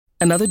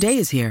Another day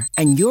is here,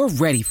 and you're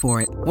ready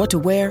for it. What to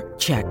wear?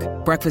 Check.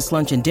 Breakfast,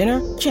 lunch, and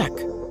dinner? Check.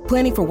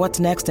 Planning for what's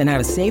next and how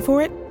to save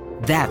for it?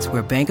 That's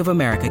where Bank of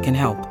America can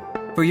help.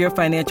 For your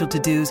financial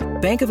to-dos,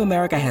 Bank of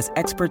America has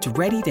experts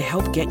ready to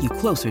help get you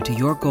closer to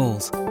your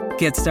goals.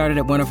 Get started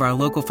at one of our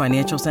local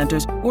financial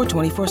centers or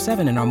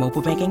 24/7 in our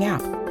mobile banking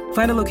app.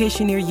 Find a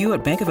location near you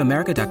at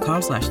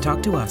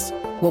bankofamerica.com/talktous.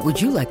 What would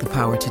you like the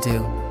power to do?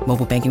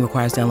 Mobile banking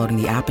requires downloading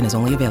the app and is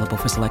only available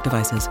for select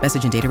devices.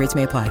 Message and data rates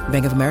may apply.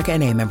 Bank of America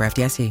N.A., member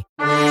FDIC.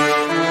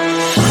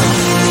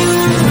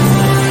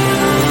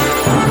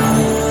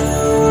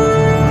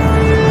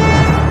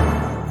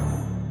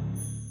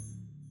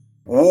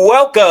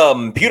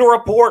 Welcome, Pewter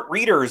Report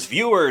readers,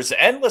 viewers,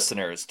 and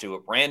listeners to a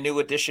brand new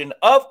edition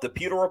of the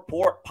Pewter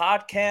Report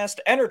podcast,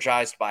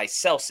 energized by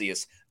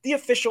Celsius, the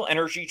official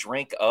energy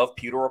drink of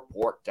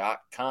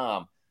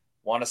pewterreport.com.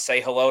 Want to say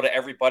hello to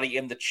everybody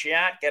in the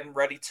chat, getting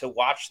ready to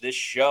watch this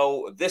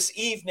show this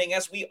evening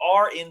as we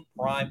are in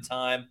prime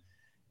time.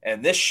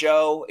 And this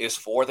show is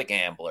for the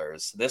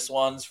gamblers. This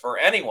one's for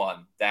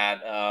anyone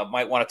that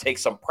might want to take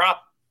some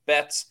prop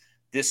bets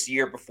this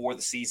year before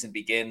the season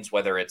begins,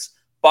 whether it's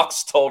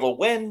Bucs total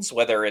wins,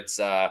 whether it's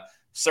a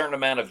certain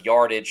amount of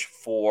yardage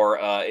for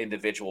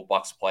individual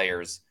Bucs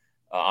players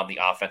on the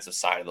offensive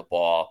side of the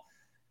ball.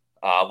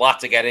 A lot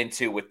to get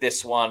into with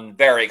this one.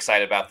 Very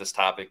excited about this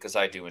topic because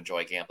I do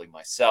enjoy gambling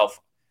myself.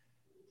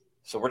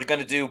 So we're going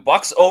to do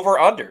Bucs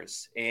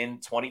over-unders in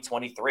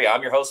 2023.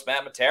 I'm your host,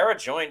 Matt Matera.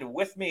 Joined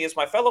with me is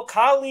my fellow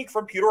colleague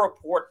from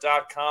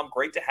pewterreport.com.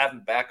 Great to have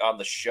him back on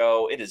the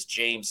show. It is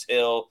James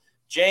Hill.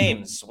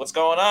 James, what's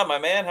going on, my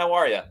man? How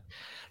are you?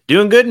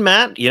 Doing good,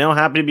 Matt.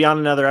 Happy to be on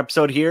another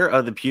episode here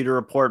of the Pewter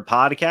Report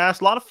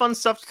podcast. A lot of fun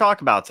stuff to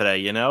talk about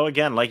today.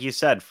 Again, like you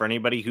said, for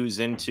anybody who's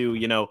into,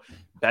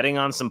 betting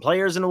on some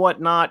players and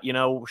whatnot,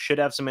 should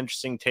have some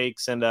interesting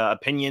takes and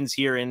opinions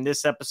here in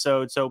this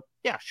episode. So,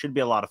 yeah, should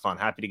be a lot of fun.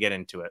 Happy to get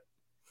into it.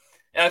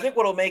 And I think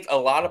what will make a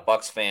lot of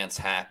Bucs fans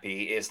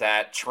happy is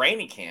that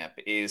training camp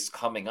is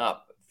coming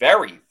up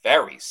very,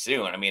 very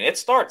soon. I mean, it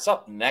starts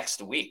up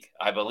next week,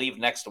 I believe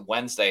next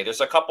Wednesday.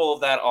 There's a couple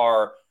that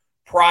are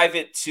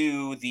private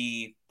to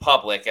the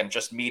public and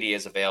just media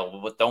is available,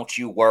 but don't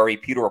you worry,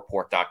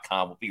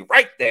 pewterreport.com will be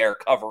right there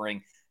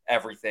covering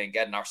everything,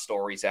 getting our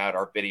stories out,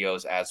 our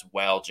videos as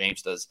well.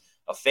 James does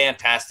a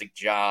fantastic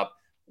job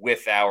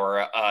with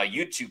our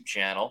YouTube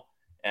channel,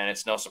 and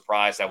it's no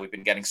surprise that we've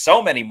been getting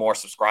so many more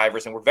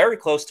subscribers, and we're very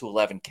close to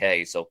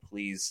 11K, so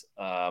please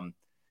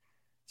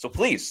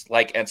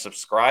like and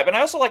subscribe. And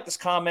I also like this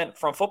comment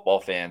from Football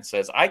Fan,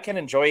 says, I can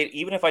enjoy it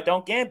even if I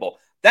don't gamble.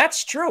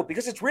 That's true,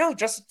 because it's really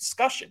just a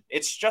discussion.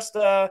 It's just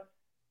not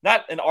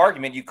an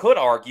argument. You could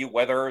argue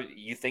whether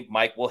you think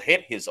Mike will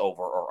hit his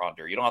over or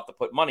under. You don't have to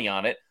put money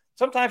on it.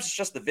 Sometimes it's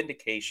just the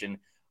vindication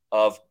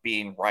of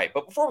being right.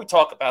 But before we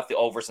talk about the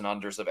overs and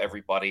unders of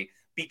everybody,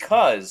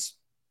 because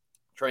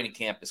training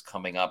camp is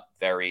coming up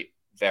very,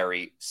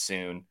 very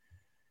soon,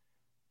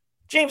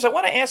 James, I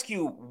want to ask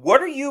you,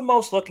 what are you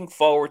most looking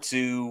forward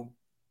to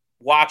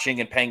watching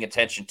and paying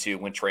attention to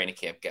when training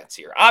camp gets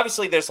here?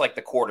 Obviously, there's like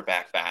the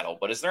quarterback battle,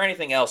 but is there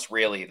anything else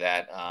really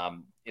that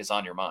is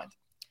on your mind?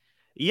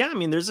 Yeah, I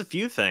mean, there's a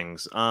few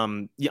things.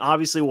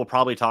 Obviously, we'll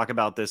probably talk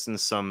about this in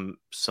some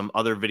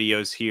other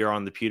videos here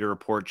on the Pewter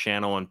Report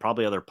channel and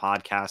probably other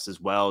podcasts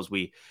as well as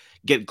we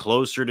get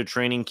closer to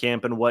training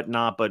camp and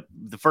whatnot. But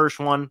the first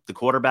one, the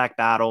quarterback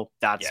battle,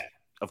 that's,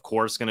 of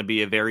course, going to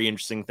be a very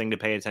interesting thing to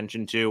pay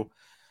attention to.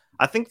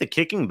 I think the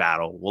kicking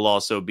battle will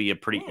also be a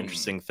pretty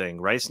interesting thing,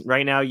 right?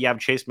 Right now, you have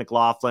Chase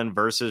McLaughlin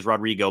versus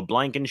Rodrigo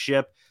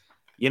Blankenship.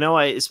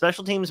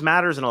 Special teams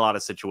matters in a lot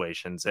of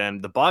situations,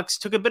 and the Bucs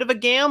took a bit of a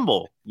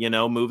gamble,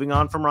 moving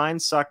on from Ryan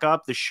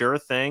Suckup, the sure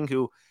thing,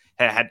 who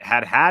had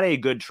a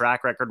good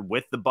track record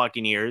with the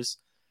Buccaneers,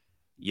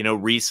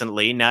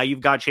 recently. Now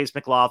you've got Chase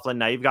McLaughlin,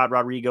 now you've got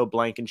Rodrigo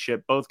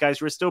Blankenship, both guys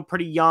who are still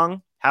pretty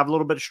young, have a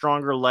little bit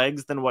stronger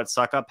legs than what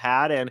Suckup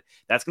had, and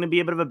that's going to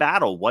be a bit of a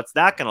battle. What's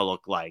that going to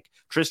look like?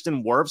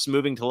 Tristan Wirfs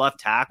moving to left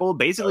tackle,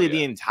 basically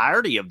the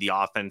entirety of the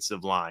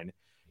offensive line,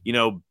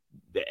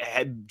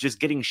 just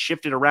getting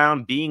shifted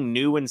around, being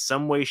new in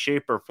some way,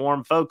 shape, or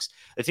form. Folks,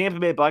 the Tampa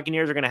Bay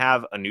Buccaneers are going to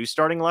have a new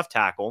starting left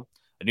tackle,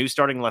 a new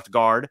starting left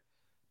guard,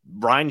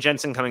 Brian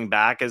Jensen coming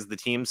back as the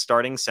team's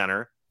starting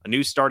center, a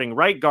new starting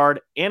right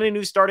guard, and a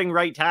new starting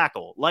right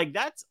tackle. Like,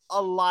 that's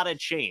a lot of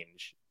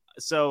change.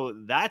 So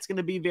that's going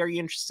to be very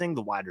interesting.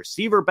 The wide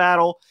receiver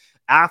battle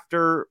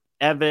after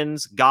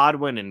Evans,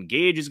 Godwin, and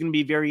Gage is going to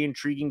be very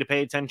intriguing to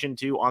pay attention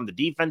to. On the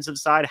defensive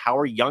side, how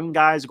are young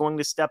guys going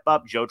to step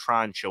up?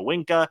 Jotron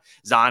Chawinka,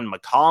 Zon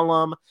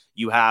McCollum.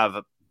 You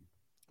have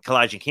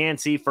Kalijah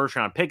Kancey,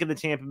 first-round pick of the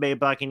Tampa Bay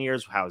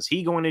Buccaneers. How is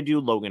he going to do?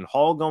 Logan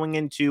Hall going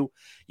into,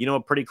 a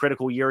pretty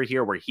critical year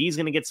here where he's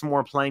going to get some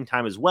more playing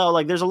time as well.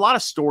 Like, there's a lot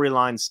of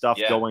storyline stuff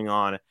going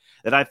on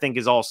that I think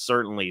is all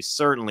certainly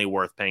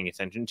worth paying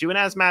attention to. And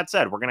as Matt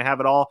said, we're going to have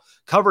it all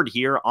covered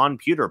here on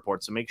Pewter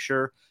Report. So make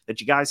sure that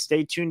you guys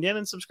stay tuned in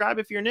and subscribe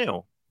if you're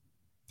new.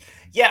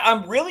 Yeah,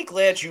 I'm really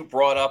glad you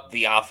brought up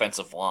the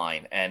offensive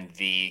line and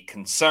the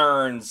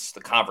concerns,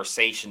 the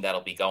conversation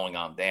that'll be going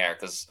on there,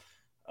 because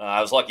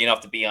I was lucky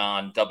enough to be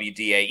on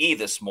WDAE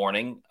this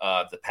morning,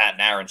 the Pat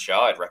and Aaron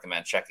show. I'd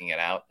recommend checking it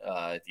out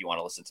if you want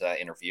to listen to that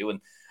interview.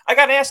 And I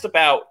got asked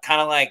about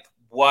kind of like,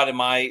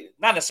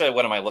 not necessarily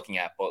what am I looking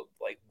at, but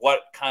like what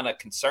kind of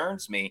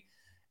concerns me.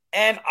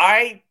 And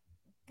I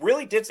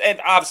really did. And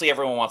obviously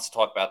everyone wants to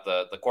talk about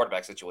the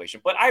quarterback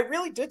situation, but I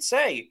really did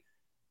say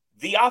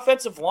the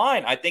offensive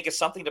line, I think, is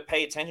something to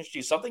pay attention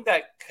to, something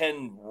that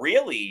can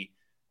really,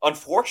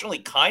 unfortunately,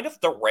 kind of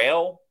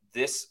derail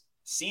this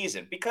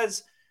season,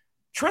 because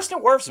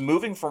Tristan Wirfs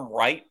moving from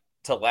right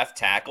to left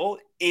tackle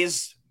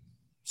is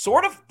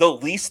sort of the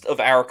least of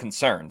our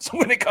concerns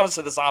when it comes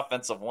to this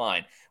offensive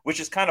line, which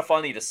is kind of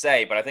funny to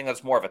say, but I think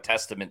that's more of a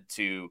testament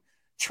to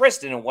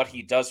Tristan and what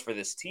he does for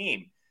this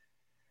team.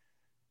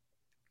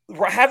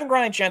 Having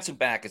Ryan Jensen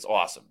back is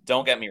awesome.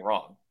 Don't get me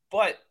wrong.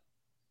 But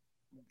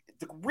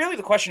really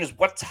the question is,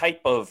 what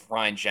type of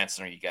Ryan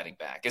Jensen are you getting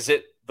back? Is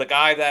it the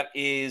guy that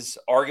is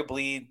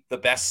arguably the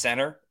best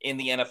center in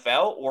the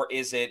NFL, or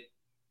is it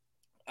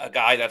a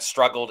guy that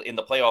struggled in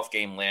the playoff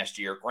game last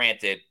year?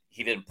 Granted,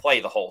 he didn't play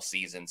the whole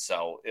season,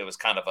 so it was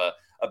kind of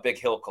a big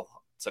hill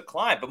to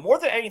climb. But more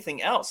than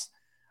anything else,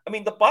 I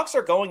mean, the Bucs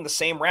are going the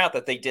same route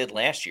that they did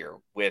last year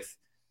with,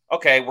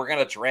 okay, we're going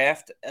to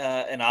draft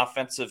an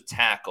offensive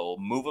tackle,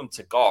 move him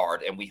to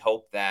guard, and we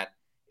hope that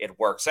it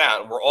works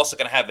out. And we're also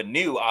going to have a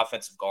new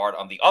offensive guard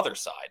on the other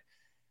side.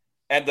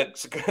 And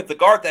the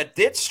guard that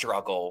did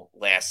struggle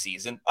last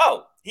season,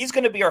 he's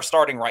going to be our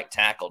starting right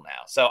tackle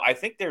now. So I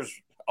think there's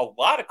a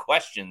lot of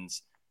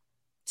questions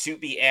to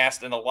be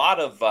asked and a lot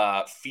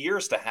of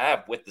fears to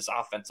have with this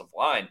offensive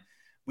line.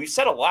 We've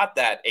said a lot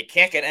that it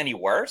can't get any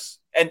worse,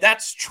 and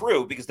that's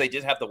true because they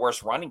did have the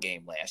worst running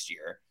game last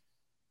year.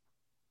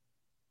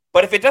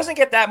 But if it doesn't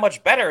get that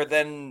much better,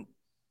 then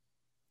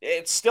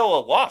it's still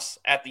a loss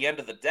at the end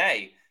of the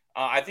day.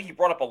 I think you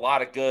brought up a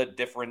lot of good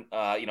different,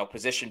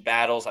 position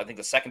battles. I think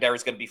the secondary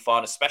is going to be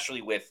fun,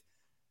 especially with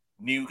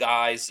new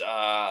guys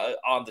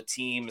on the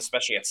team,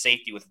 especially at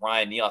safety with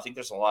Ryan Neal. I think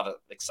there's a lot of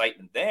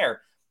excitement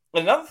there.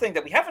 But another thing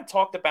that we haven't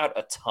talked about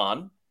a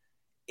ton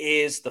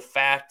is the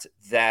fact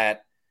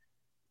that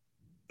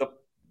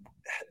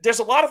there's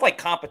a lot of like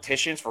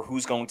competitions for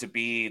who's going to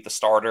be the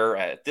starter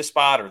at this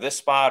spot,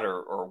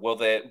 or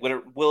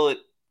will it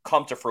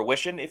come to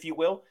fruition, if you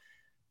will?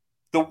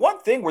 The one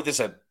thing where there's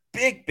a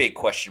big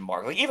question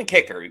mark, like even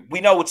kicker,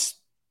 we know it's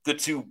the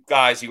two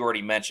guys you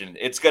already mentioned.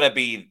 It's going to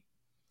be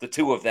the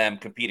two of them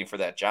competing for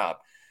that job.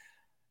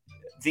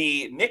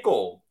 The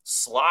nickel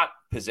slot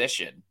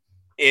position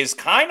is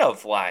kind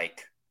of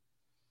like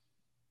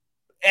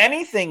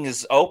anything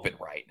is open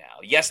right now.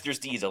 Yes, there's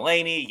D.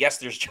 Delaney. Yes,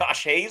 there's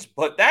Josh Hayes.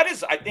 But that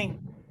is, I think,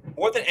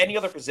 more than any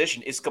other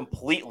position, is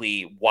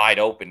completely wide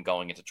open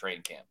going into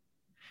training camp.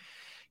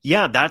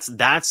 Yeah,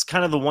 that's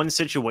kind of the one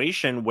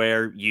situation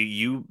where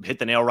you hit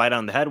the nail right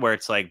on the head, where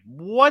it's like,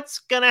 what's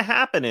going to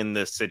happen in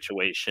this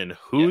situation?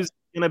 Who's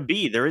going to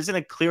be? There isn't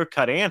a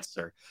clear-cut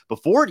answer.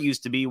 Before it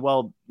used to be,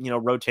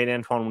 rotate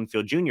Antoine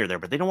Winfield Jr. there,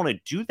 but they don't want to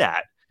do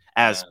that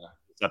as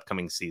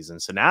upcoming season.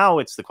 So now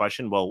it's the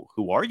question, well,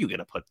 who are you going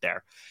to put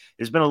there?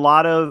 There's been a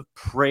lot of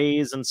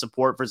praise and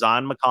support for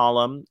Zion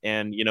McCollum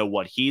and,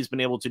 what he's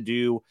been able to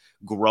do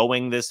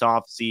growing this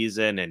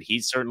offseason, and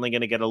he's certainly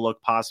going to get a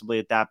look possibly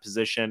at that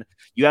position.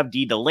 You have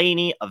D.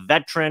 Delaney, a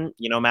veteran.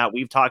 Matt,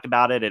 we've talked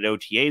about it at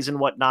OTAs and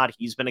whatnot.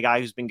 He's been a guy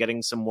who's been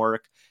getting some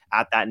work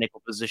at that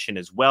nickel position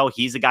as well.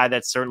 He's a guy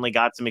that's certainly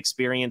got some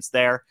experience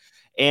there.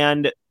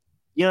 And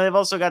they've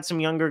also got some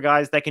younger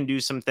guys that can do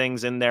some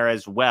things in there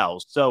as well.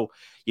 So,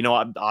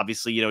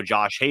 obviously,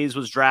 Josh Hayes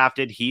was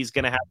drafted. He's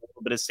going to have a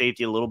little bit of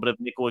safety, a little bit of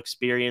nickel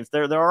experience.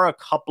 There are a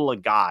couple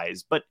of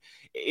guys, but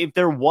if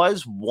there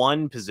was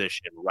one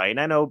position, right? And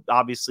I know,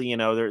 obviously,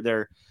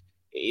 there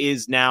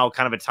is now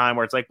kind of a time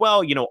where it's like,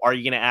 well, are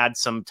you going to add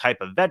some type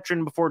of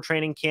veteran before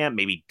training camp?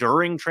 Maybe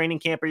during training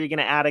camp, are you going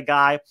to add a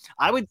guy?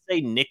 I would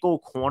say nickel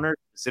corner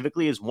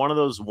specifically is one of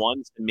those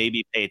ones to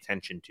maybe pay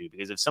attention to,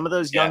 because if some of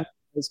those young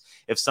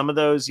if some of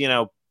those,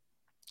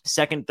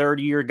 second, third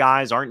year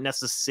guys aren't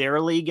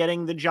necessarily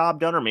getting the job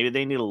done, or maybe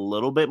they need a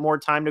little bit more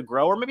time to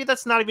grow, or maybe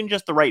that's not even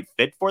just the right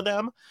fit for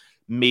them,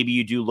 maybe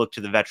you do look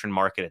to the veteran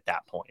market at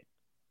that point.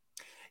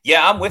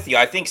 Yeah, I'm with you.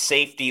 I think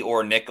safety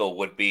or nickel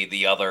would be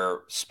the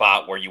other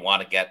spot where you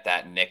want to get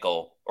that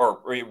nickel,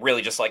 or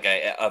really just like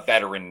a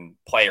veteran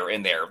player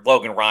in there.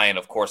 Logan Ryan,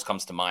 of course,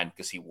 comes to mind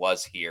because he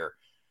was here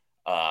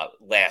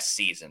last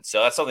season.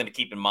 So that's something to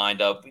keep in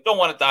mind of. We don't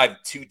want to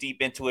dive too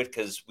deep into it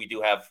because we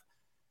do have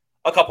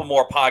a couple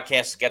more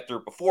podcasts to get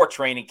through before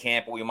training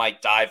camp, but we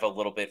might dive a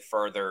little bit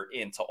further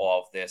into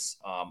all of this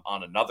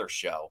on another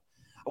show.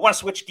 I want to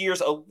switch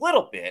gears a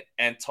little bit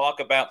and talk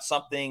about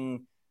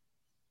something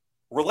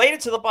related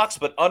to the Bucs,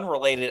 but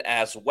unrelated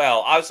as well.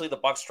 Obviously, the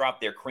Bucs dropped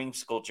their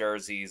creamsicle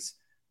jerseys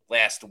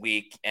last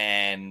week,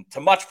 and to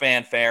much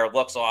fanfare,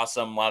 looks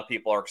awesome. A lot of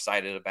people are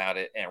excited about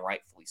it, and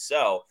rightfully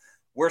so.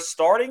 We're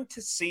starting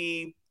to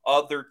see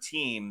other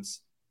teams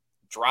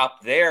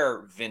drop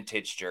their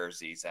vintage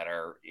jerseys that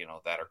are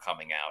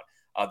coming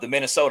out. The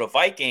Minnesota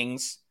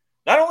Vikings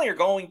not only are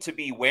going to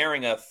be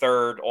wearing a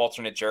third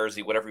alternate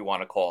jersey, whatever you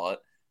want to call it,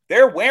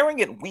 they're wearing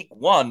it week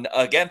 1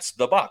 against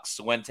the Bucs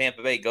when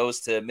Tampa Bay goes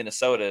to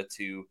Minnesota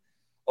to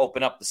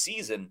open up the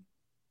season.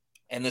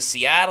 And the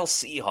Seattle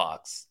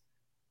Seahawks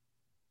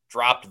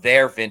dropped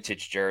their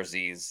vintage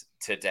jerseys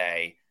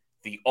today.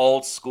 The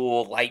old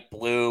school light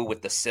blue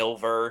with the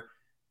silver.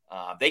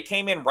 They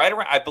came in right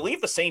around, I believe,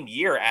 the same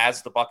year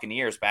as the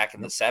Buccaneers back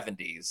in the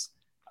 70s.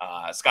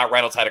 Scott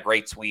Reynolds had a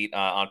great tweet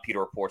on Peter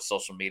Report's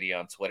social media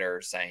on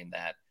Twitter saying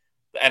that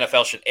the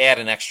NFL should add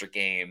an extra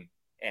game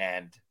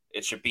and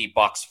it should be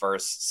Bucs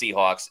versus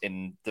Seahawks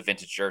in the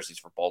vintage jerseys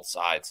for both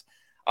sides.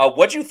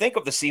 What do you think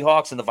of the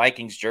Seahawks and the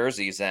Vikings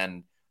jerseys,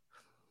 and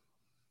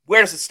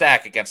where does it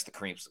stack against the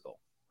creamsicle?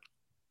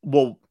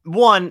 Well,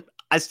 one,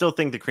 I still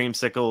think the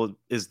creamsicle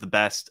is the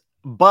best,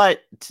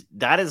 but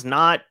that is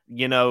not,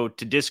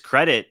 to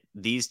discredit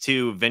these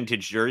two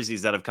vintage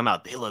jerseys that have come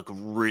out. They look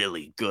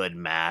really good,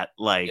 Matt.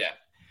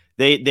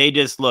 They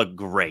just look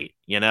great,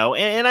 and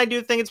I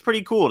do think it's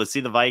pretty cool to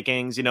see the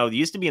Vikings, they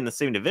used to be in the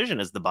same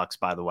division as the Bucs,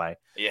 by the way.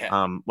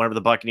 Yeah. Whenever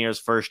the Buccaneers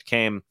first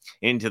came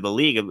into the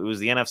league, it was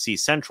the NFC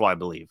Central, I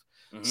believe.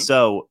 Mm-hmm.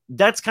 So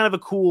that's kind of a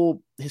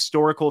cool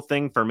historical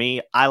thing for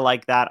me. I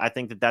like that. I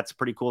think that that's a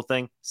pretty cool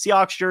thing.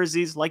 Seahawks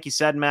jerseys, like you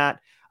said, Matt,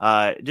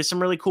 just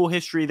some really cool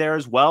history there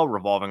as well,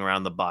 revolving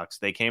around the Bucs.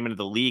 They came into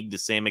the league the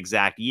same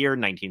exact year,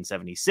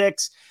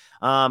 1976.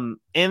 And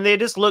they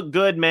just look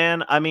good,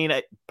 man. I mean,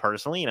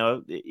 personally,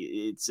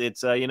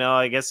 it's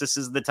I guess this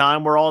is the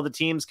time where all the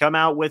teams come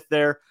out with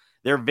their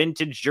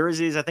vintage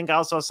jerseys. I think I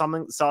also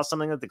saw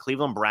something that the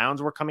Cleveland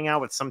Browns were coming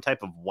out with some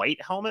type of white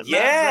helmet.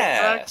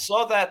 Yeah,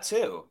 saw that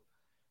too.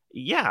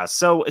 Yeah,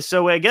 so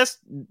I guess,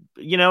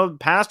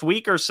 past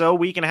week or so,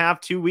 week and a half,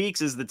 2 weeks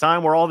is the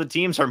time where all the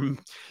teams are,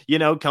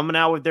 coming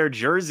out with their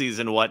jerseys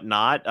and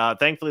whatnot.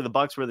 Thankfully, the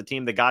Bucs were the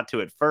team that got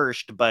to it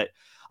first, but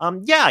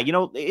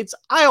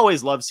I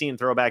always love seeing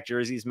throwback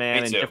jerseys,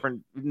 man,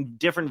 and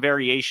different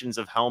variations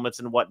of helmets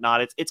and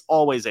whatnot. It's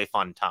always a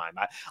fun time.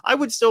 I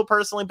would still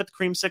personally put the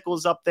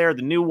creamsicles up there.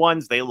 The new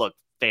ones, they look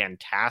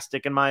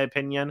fantastic in my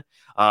opinion.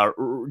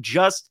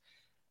 Just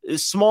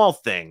small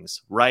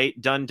things, right,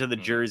 done to the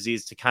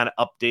jerseys to kind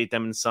of update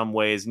them in some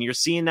ways. And you're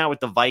seeing that with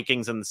the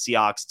Vikings and the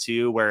Seahawks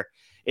too, where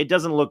it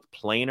doesn't look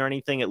plain or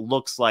anything. It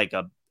looks like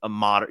a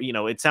modern,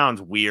 it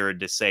sounds weird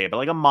to say, but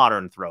like a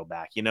modern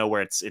throwback,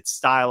 where it's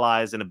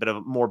stylized in a bit of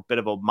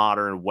a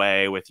modern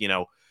way with,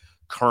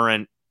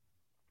 current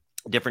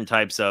different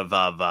types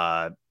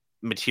of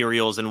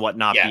materials and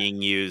whatnot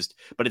being used,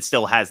 but it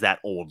still has that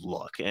old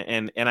look.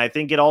 And I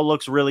think it all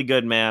looks really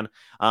good, man.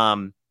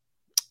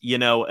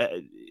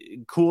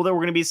 Cool that we're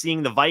going to be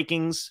seeing the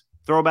Vikings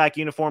throwback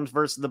uniforms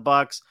versus the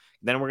Bucs.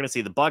 Then we're going to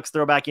see the Bucs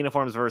throwback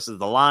uniforms versus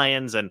the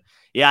Lions. And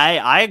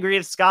I agree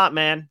with Scott,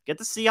 man. Get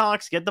the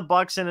Seahawks, get the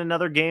Bucs in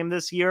another game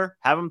this year.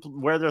 Have them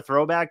wear their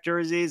throwback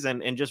jerseys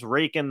and just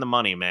rake in the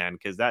money, man.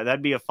 Because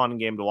that'd be a fun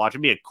game to watch.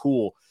 It'd be a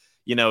cool,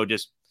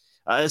 just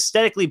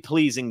aesthetically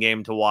pleasing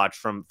game to watch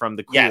from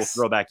the cool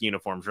throwback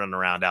uniforms running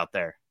around out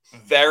there.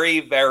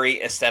 Very,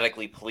 very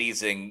aesthetically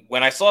pleasing.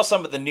 When I saw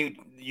some of the new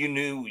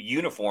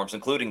uniforms,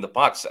 including the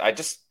Bucs, I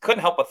just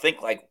couldn't help but think,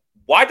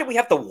 why do we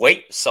have to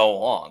wait so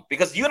long?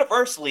 Because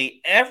universally,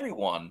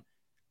 everyone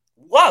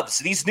loves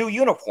these new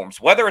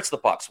uniforms, whether it's the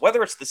Bucs,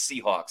 whether it's the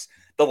Seahawks.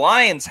 The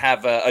Lions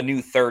have a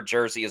new third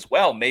jersey as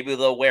well. Maybe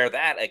they'll wear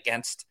that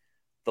against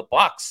the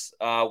Bucs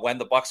when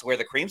the Bucs wear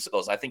the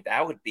creamsicles. I think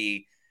that would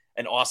be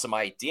an awesome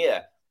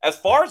idea. As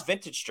far as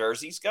vintage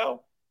jerseys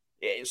go,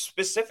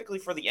 specifically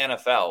for the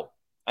NFL,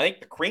 I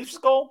think the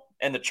creamsicle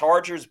and the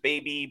Chargers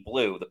baby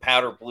blue, the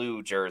powder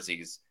blue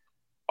jerseys,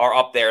 are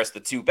up there as the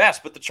two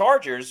best. But the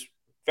Chargers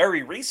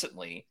very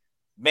recently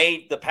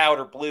made the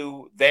powder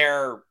blue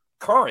their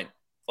current,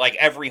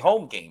 every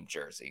home game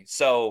jersey.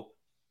 So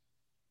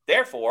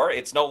therefore,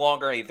 it's no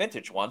longer a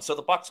vintage one. So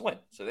the Bucs win.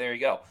 So there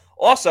you go.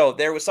 Also,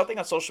 there was something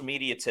on social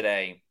media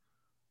today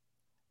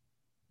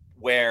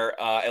where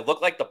it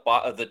looked like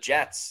the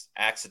Jets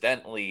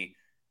accidentally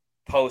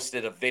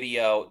posted a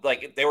video.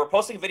 They were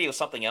posting a video of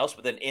something else,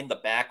 but then in the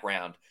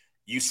background,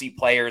 you see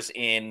players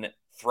in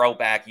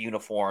throwback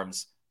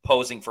uniforms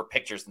posing for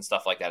pictures and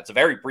stuff like that. It's a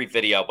very brief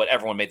video, but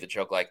everyone made the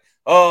joke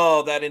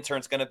oh, that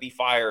intern's going to be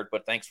fired,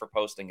 but thanks for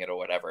posting it or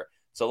whatever.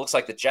 So it looks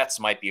like the Jets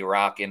might be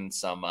rocking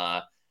some,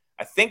 I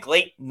think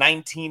early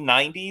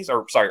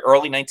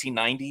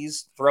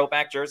 1990s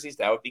throwback jerseys.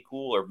 That would be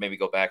cool. Or maybe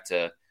go back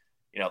to,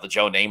 the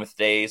Joe Namath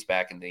days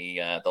back in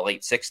the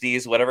late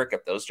 60s, whatever,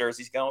 kept those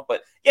jerseys going.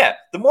 But yeah,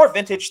 the more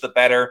vintage, the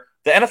better.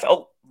 The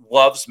NFL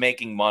loves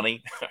making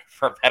money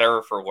for better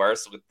or for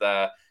worse with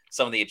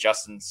some of the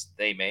adjustments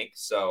they make.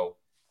 So,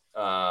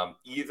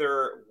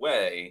 either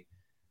way,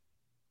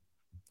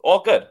 all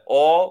good,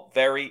 all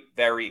very,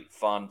 very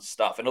fun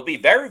stuff. And it'll be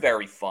very,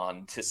 very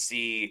fun to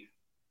see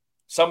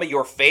some of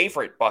your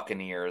favorite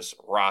Buccaneers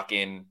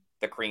rocking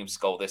the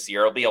creamsicle this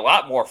year. It'll be a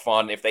lot more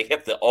fun if they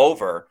hit the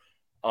over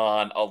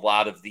on a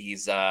lot of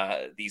these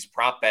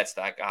prop bets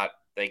that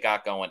they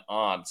got going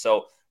on.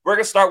 So we're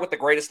going to start with the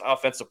greatest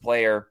offensive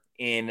player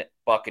in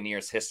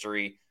Buccaneers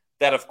history.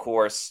 That, of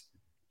course,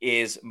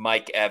 is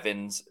Mike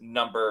Evans,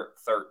 number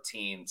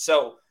 13.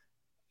 So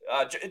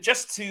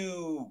just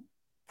to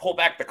pull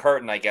back the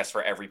curtain, I guess,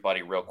 for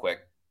everybody real quick.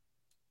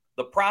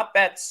 The prop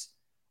bets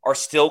are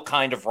still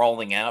kind of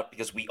rolling out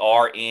because we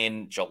are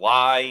in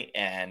July,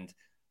 and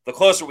the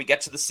closer we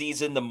get to the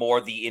season, the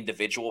more the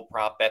individual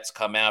prop bets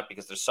come out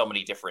because there's so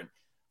many different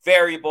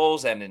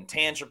variables and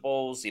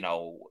intangibles.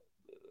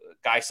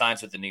 Guy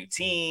signs with a new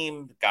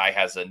team, guy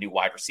has a new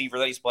wide receiver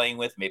that he's playing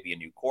with, maybe a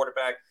new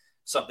quarterback,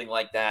 something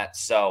like that.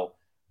 So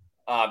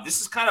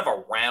this is kind of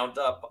a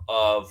roundup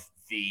of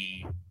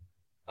the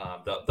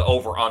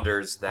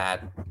over-unders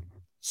that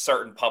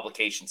certain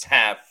publications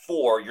have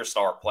for your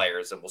star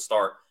players, and we'll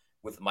start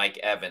with Mike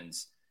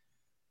Evans.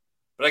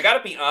 But I got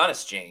to be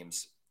honest,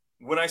 James,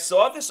 when I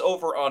saw this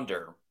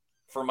over-under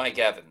for Mike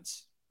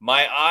Evans,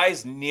 my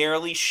eyes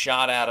nearly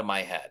shot out of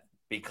my head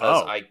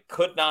because I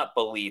could not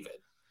believe it.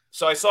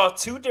 So I saw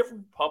two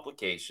different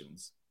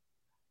publications,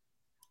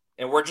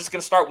 and we're just going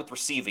to start with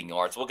receiving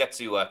yards. We'll get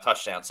to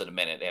touchdowns in a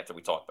minute after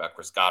we talk about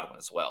Chris Godwin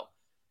as well.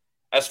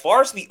 As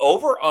far as the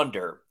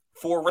over-under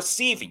for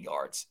receiving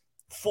yards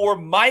for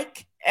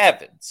Mike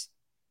Evans,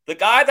 the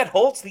guy that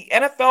holds the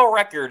NFL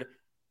record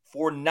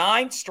for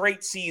 9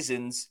 straight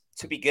seasons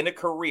to begin a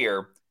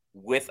career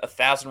with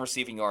 1,000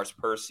 receiving yards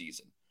per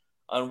season.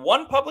 On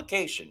one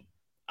publication,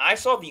 I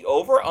saw the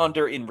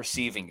over-under in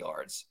receiving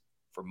yards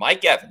for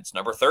Mike Evans,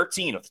 number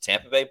 13 of the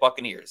Tampa Bay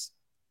Buccaneers,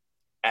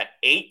 at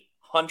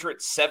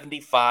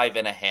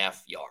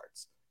 875.5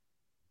 yards.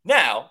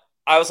 Now,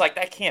 I was like,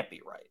 that can't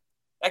be right.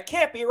 That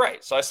can't be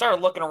right. So I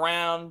started looking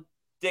around,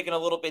 digging a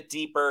little bit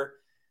deeper.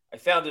 I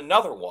found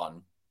another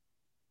one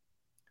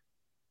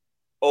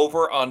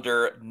over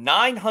under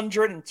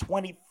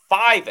 925.5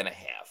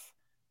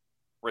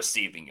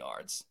 receiving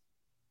yards.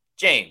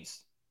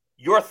 James,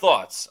 your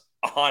thoughts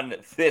on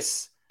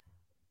this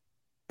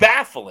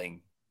baffling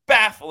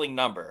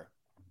number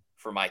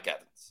for Mike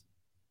Evans?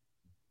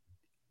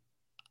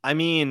 I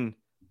mean,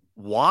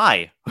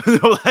 why?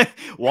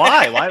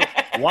 Why?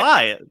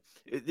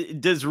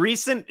 Does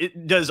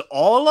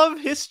all of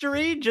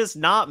history just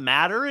not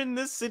matter in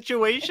this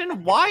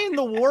situation? Why in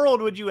the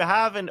world would you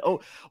have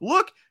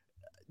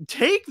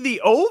take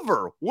the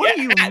over? What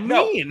do you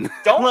mean?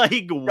 Don't what?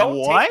 Take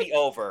the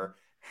over.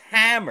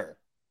 Hammer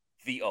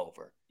the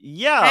over.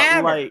 Yeah,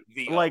 Hammer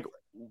like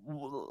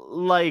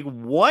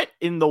what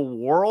in the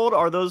world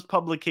are those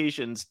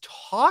publications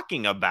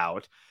talking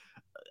about?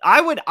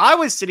 I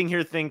was sitting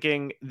here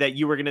thinking that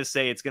you were going to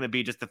say it's going to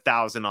be just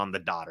 1,000 on the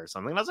dot or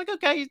something. And I was like,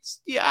 okay,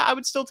 I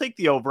would still take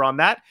the over on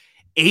that.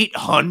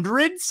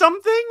 800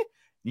 something?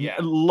 Yeah.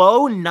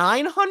 Low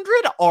 900?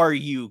 Are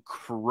you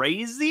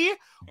crazy?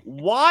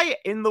 Why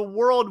in the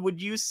world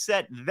would you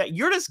set that?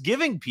 You're just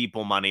giving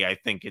people money, I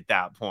think, at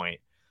that point.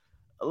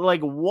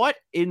 Like, what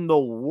in the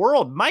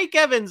world? Mike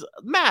Evans,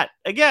 Matt,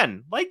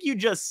 again, like you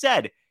just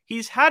said,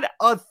 he's had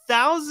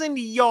 1,000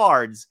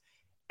 yards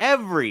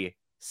every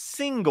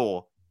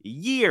single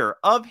year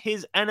of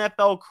his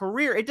NFL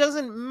career. It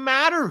doesn't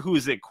matter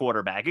who's at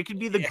quarterback. It could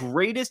be the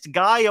greatest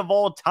guy of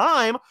all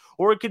time,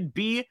 or it could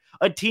be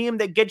a team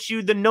that gets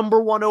you the number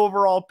 1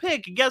 overall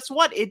pick. Guess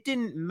what? It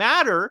didn't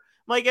matter.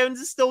 Mike Evans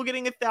is still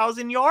getting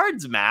 1,000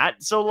 yards,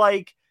 Matt. So,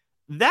 like,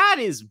 that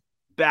is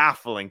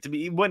baffling to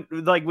me.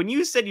 When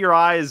you said your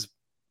eyes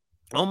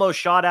almost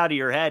shot out of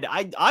your head,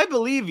 I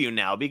believe you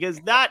now, because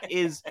that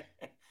is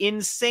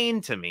insane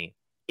to me.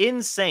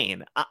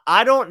 Insane.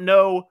 I don't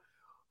know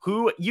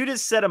who you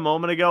just said a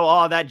moment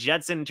ago, that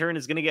Jets intern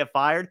is going to get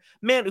fired.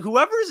 Man,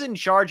 whoever's in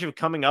charge of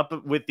coming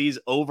up with these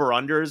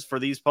over-unders for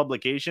these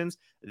publications,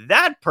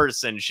 that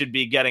person should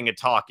be getting a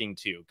talking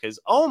to, because,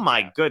 oh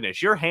my goodness,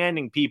 you're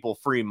handing people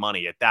free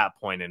money at that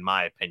point, in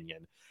my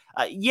opinion.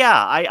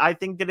 I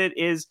think that it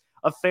is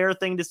a fair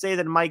thing to say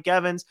that Mike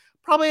Evans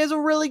probably has a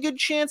really good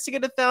chance to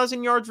get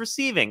 1,000 yards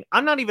receiving.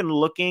 I'm not even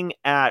looking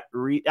at,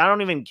 I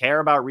don't even care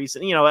about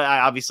recent,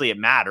 obviously it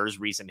matters,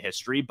 recent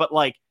history, but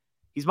like,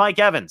 he's Mike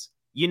Evans.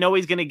 He's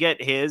going to get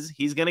his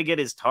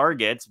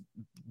targets.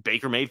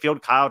 Baker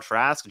Mayfield, Kyle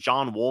Trask,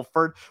 John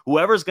Wolford,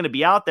 whoever's going to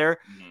be out there,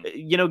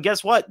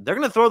 guess what? They're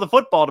going to throw the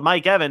football to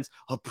Mike Evans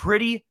a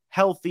pretty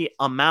healthy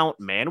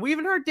amount, man. We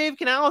even heard Dave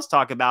Canales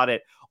talk about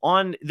it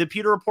on the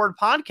Pewter Report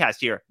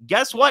podcast here.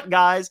 Guess what,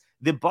 guys?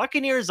 The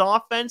Buccaneers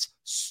offense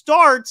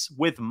starts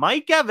with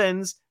Mike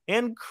Evans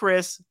and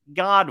Chris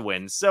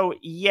Godwin. So,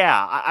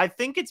 yeah, I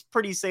think it's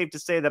pretty safe to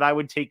say that I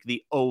would take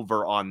the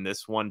over on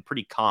this one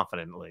pretty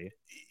confidently.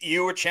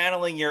 You were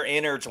channeling your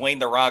inner Dwayne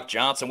The Rock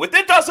Johnson with,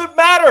 it doesn't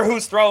matter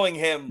who's throwing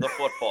him the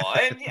football.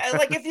 And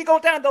like, if you go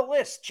down the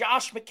list,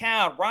 Josh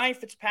McCown, Ryan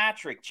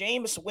Fitzpatrick,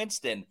 Jameis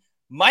Winston,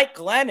 Mike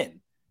Glennon,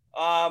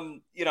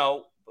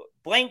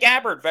 Blaine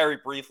Gabbert very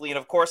briefly, and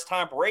of course,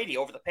 Tom Brady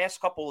over the past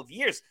couple of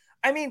years.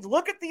 I mean,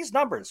 look at these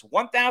numbers.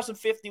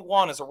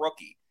 1,051 as a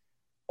rookie,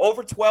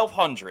 over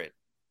 1,200,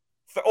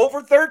 over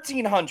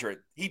 1,300.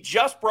 He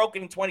just broke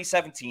it in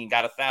 2017,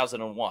 got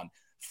 1,001.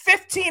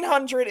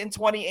 1,500 in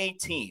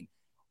 2018.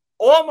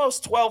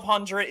 Almost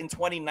 1,200 in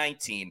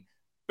 2019.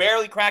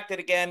 Barely cracked it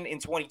again in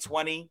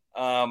 2020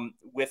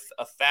 with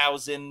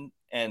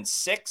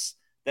 1,006.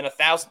 than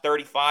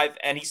 1,035,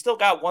 and he still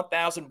got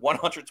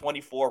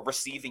 1,124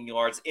 receiving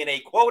yards in a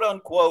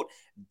quote-unquote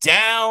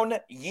down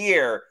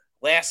year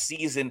last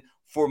season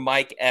for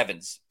Mike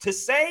Evans. To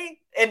say,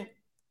 and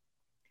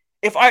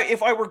if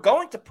I were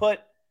going to put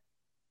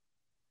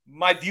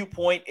my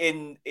viewpoint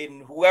in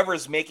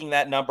whoever's making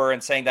that number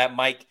and saying that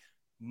Mike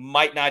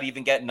might not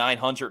even get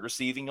 900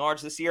 receiving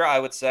yards this year, I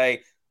would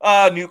say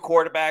new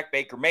quarterback,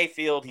 Baker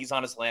Mayfield, he's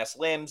on his last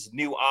limbs,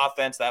 new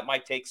offense, that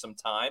might take some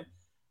time.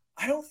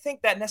 I don't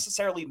think that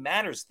necessarily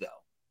matters, though,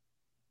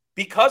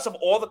 because of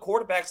all the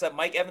quarterbacks that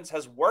Mike Evans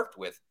has worked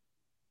with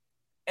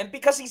and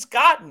because he's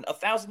gotten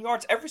 1,000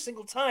 yards every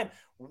single time.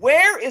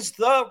 Where is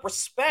the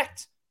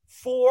respect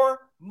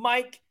for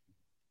Mike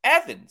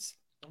Evans?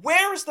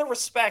 Where is the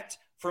respect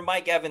for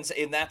Mike Evans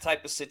in that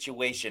type of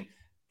situation?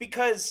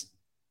 Because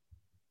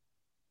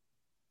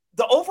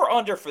the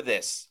over-under for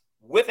this,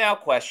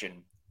 without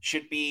question,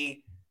 should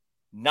be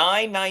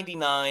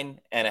 999.5.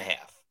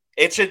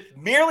 It should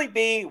merely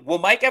be, will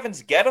Mike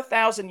Evans get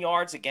 1,000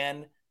 yards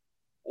again,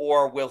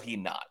 or will he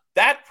not?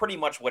 That's pretty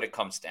much what it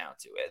comes down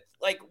to. It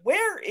like,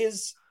 where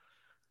is,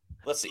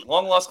 let's see,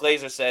 Long Lost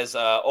Glazer says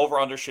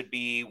over-under should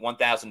be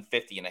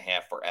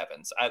 1,050.5 for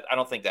Evans. I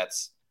don't think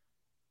that's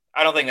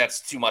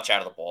too much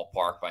out of the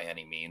ballpark by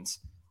any means.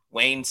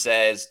 Wayne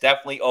says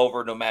definitely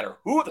over no matter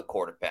who the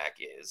quarterback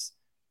is.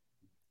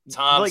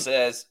 Tom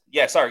says,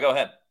 yeah, sorry, go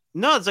ahead.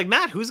 No, it's like,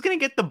 Matt, who's going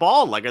to get the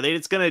ball? Like, are they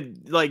just going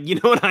to, like, you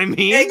know what I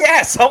mean?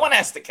 Yeah, someone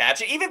has to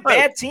catch it. Even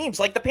bad teams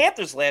like the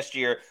Panthers last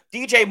year,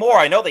 DJ Moore,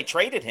 I know they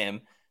traded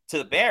him to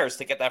the Bears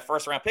to get that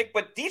first-round pick,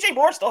 but DJ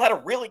Moore still had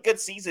a really good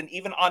season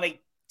even on a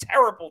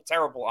terrible,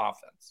 terrible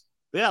offense.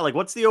 Yeah, like,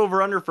 what's the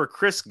over-under for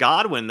Chris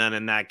Godwin then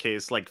in that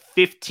case? Like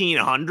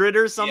 1,500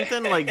 or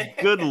something? Yeah.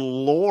 Like, good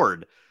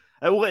Lord.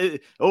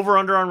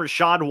 Over-under on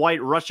Rachaad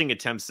White rushing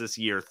attempts this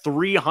year,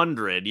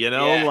 300, you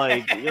know? Yeah.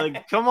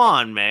 Like, come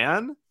on,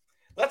 man.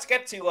 Let's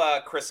get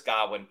to Chris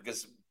Godwin,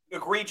 because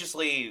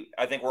egregiously,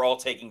 I think we're all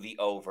taking the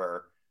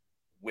over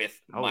with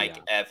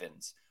Mike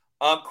Evans.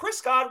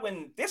 Chris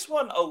Godwin, this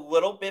one a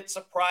little bit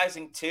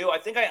surprising too. I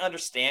think I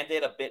understand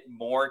it a bit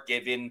more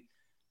given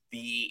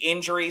the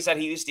injuries that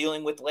he was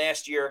dealing with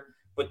last year,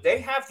 but they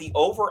have the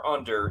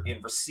over-under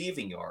in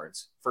receiving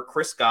yards for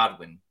Chris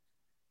Godwin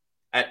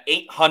at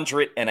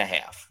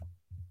 800.5.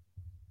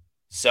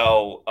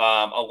 So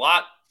a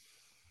lot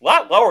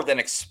lower than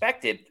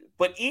expected,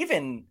 but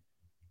even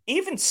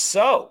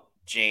so,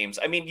 James,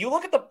 I mean, you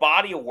look at the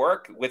body of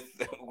work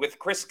with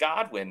Chris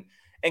Godwin,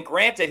 and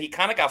granted, he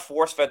kind of got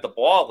force-fed the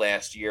ball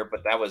last year,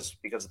 but that was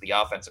because of the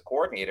offensive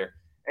coordinator.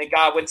 And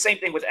Godwin, same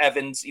thing with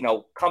Evans, you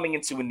know, coming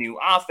into a new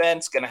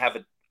offense, going to have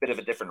a bit of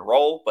a different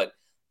role. But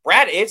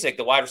Brad Idzik,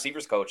 the wide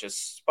receivers coach, has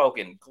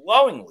spoken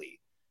glowingly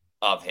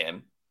of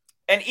him.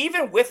 And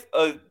even with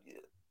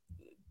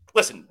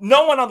listen,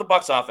 no one on the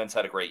Bucs offense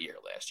had a great year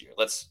last year.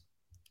 Let's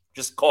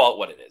just call it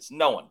what it is.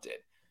 No one did.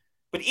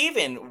 But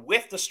even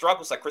with the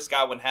struggles that Chris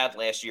Godwin had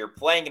last year,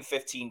 playing in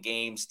 15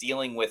 games,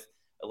 dealing with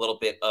a little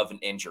bit of an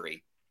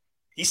injury,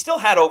 he still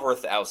had over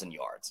 1,000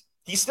 yards.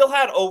 He still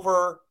had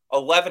over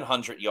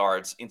 1,100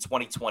 yards in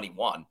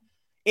 2021.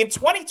 In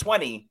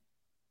 2020,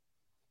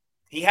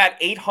 he had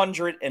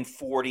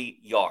 840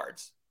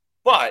 yards,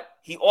 but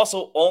he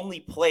also only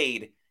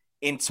played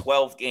in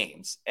 12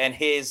 games, and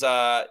his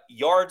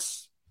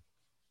yards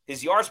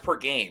per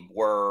game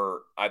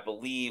were, I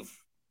believe,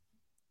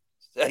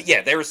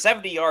 they were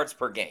 70 yards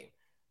per game.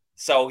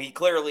 So he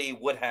clearly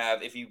would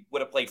have, if he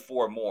would have played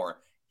 4 more,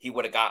 he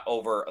would have got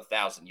over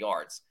 1,000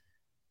 yards.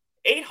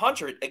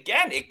 800,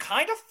 again, it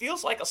kind of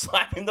feels like a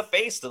slap in the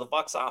face to the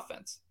Bucs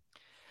offense.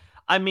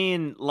 I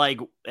mean, like,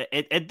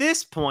 at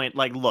this point,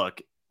 like,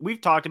 look, we've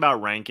talked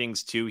about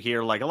rankings too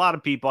here. Like, a lot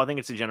of people, I think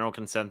it's a general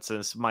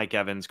consensus, Mike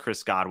Evans,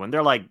 Chris Godwin,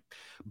 they're like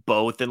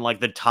both in like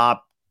the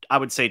top, I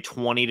would say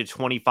 20 to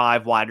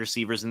 25 wide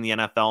receivers in the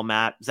NFL,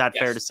 Matt. Is that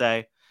fair to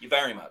say?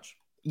 Very much.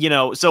 You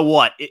know, so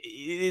what?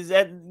 Is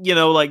that, you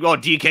know, like, oh,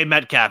 DK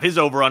Metcalf, his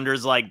over-under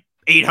is like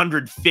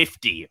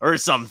 850 or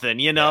something,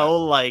 you know,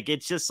 like,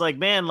 it's just like,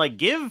 man, like,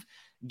 give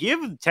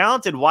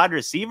talented wide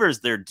receivers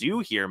their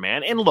due here,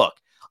 man. And look,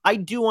 I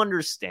do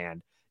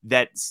understand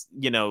that,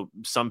 you know,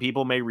 some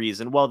people may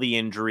reason, well, the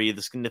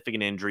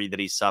significant injury that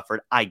he suffered,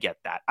 I get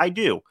that. I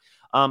do.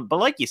 But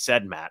like you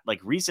said, Matt,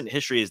 like, recent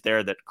history is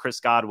there that Chris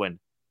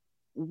Godwin,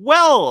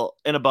 well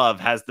and above,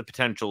 has the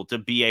potential to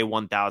be a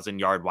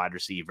 1,000-yard wide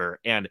receiver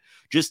and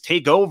just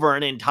take over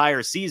an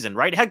entire season,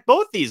 right? Heck,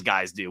 both these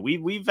guys do.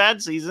 We've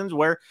had seasons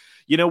where,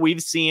 you know,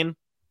 we've seen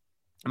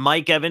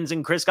Mike Evans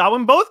and Chris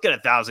Godwin both get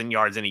 1,000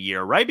 yards in a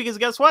year, right? Because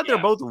guess what? They're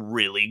both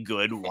really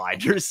good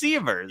wide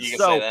receivers. You can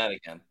say that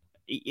again.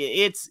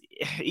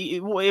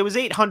 It was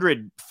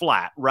 800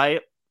 flat,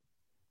 right?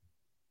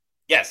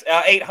 Yes,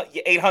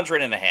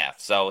 800.5.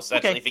 So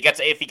essentially, if he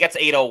gets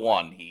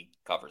 801, he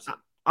covers it.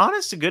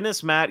 Honest to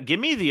goodness, Matt, give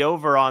me the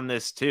over on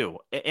this too.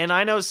 And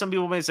I know some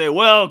people may say,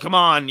 well, come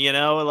on, you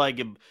know, like,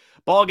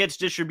 ball gets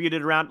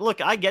distributed around.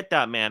 Look, I get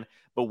that, man.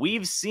 But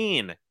we've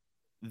seen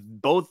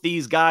both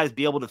these guys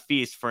be able to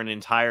feast for an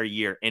entire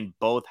year and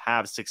both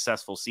have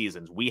successful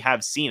seasons. We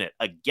have seen it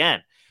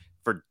again.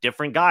 for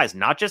different guys,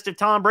 not just if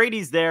Tom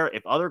Brady's there,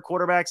 if other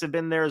quarterbacks have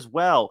been there as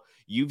well.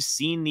 You've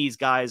seen these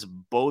guys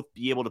both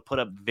be able to put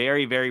up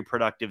very, very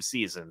productive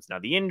seasons. Now,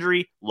 the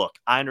injury, look,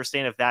 I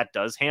understand if that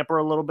does hamper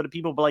a little bit of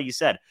people, but like you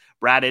said,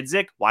 Brad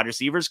Idzik, wide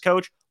receivers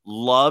coach,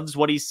 loves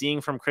what he's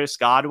seeing from Chris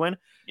Godwin.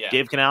 Yeah.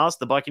 Dave Canales,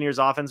 the Buccaneers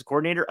offensive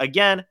coordinator,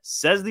 again,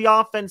 says the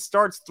offense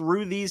starts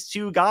through these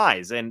two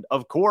guys. And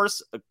of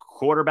course,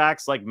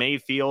 quarterbacks like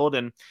Mayfield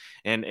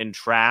and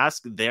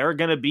Trask, they're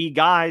going to be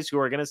guys who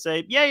are going to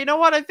say, yeah, you know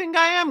what? I think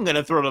I am going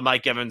to throw to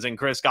Mike Evans and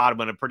Chris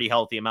Godwin a pretty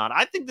healthy amount.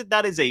 I think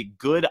that is a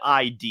good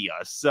idea.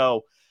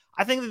 So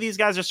I think that these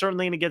guys are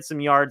certainly going to get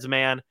some yards,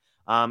 man.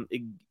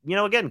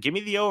 Again, give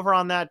me the over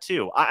on that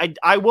too.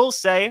 I will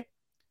say,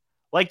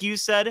 like you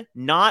said,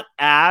 not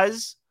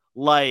as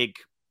like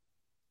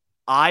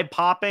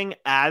eye-popping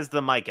as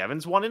the Mike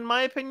Evans one, in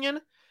my opinion,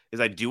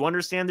 because I do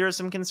understand there is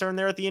some concern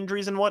there at the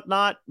injuries and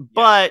whatnot,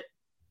 but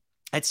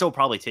I'd still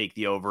probably take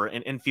the over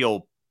and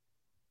feel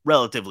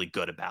relatively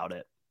good about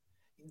it.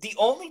 The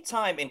only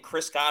time in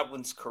Chris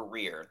Godwin's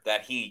career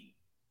that he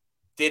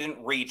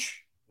didn't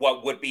reach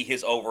what would be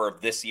his over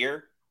of this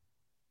year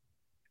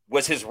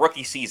was his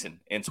rookie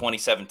season in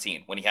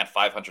 2017 when he had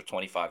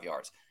 525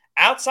 yards.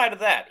 Outside of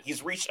that,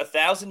 he's reached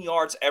 1,000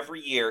 yards every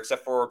year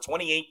except for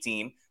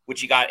 2018, which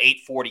he got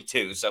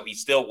 842. So he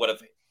still would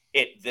have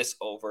hit this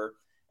over.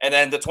 And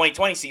then the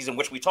 2020 season,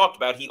 which we talked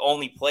about, he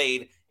only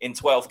played in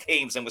 12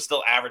 games and was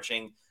still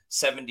averaging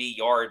 70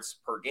 yards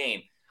per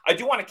game. I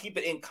do want to keep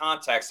it in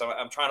context.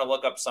 I'm trying to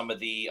look up some of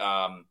the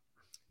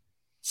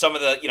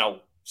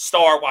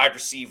star wide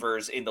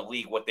receivers in the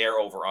league, what their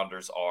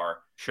over-unders are.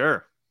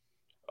 Sure.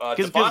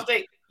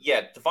 Devontae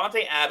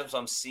Adams,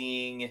 I'm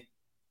seeing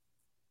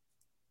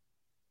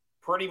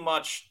pretty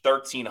much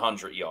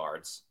 1,300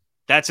 yards.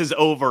 That's his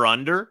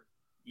over-under?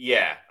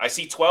 Yeah. I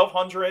see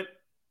 1,200.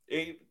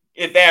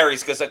 It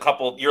varies because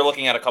you're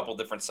looking at a couple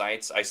different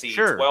sites. I see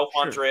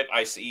 1,200. Sure.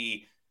 I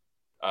see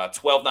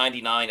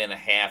 1,299 and a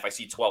half. I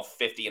see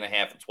 1,250 and a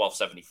half and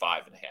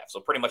 1,275 and a half. So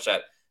pretty much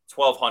that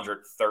 1,200,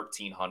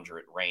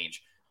 1,300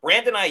 range.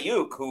 Brandon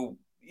Ayuk, who,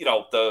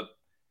 the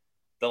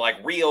like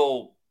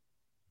real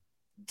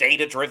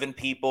data-driven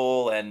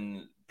people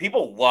and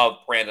people love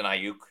Brandon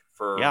Ayuk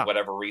for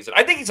whatever reason.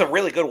 I think he's a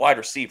really good wide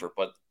receiver,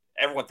 but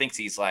everyone thinks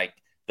he's like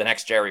the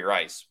next Jerry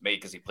Rice, maybe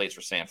because he plays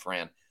for San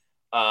Fran.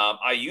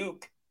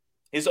 Ayuk,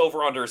 his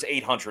over-under is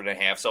 800 and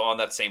a half, so on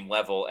that same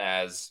level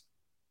as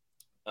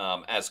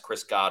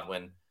Chris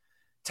Godwin.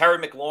 Terry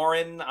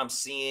McLaurin, I'm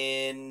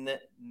seeing the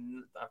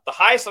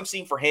highest I'm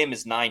seeing for him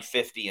is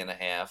 950 and a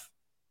half.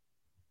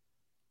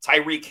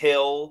 Tyreek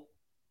Hill,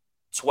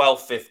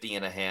 1,250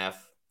 and a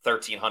half,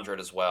 1,300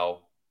 as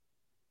well.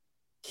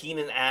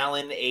 Keenan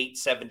Allen,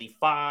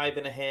 875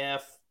 and a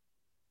half.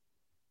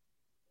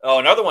 Oh,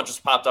 another one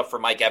just popped up for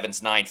Mike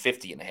Evans,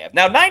 950 and a half.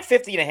 Now,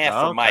 950 and a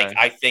half for Mike,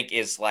 I think,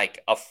 is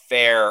like a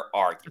fair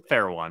argument.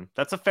 Fair one.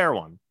 That's a fair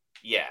one.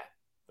 Yeah,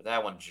 but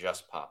that one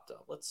just popped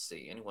up. Let's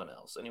see. Anyone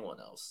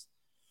else?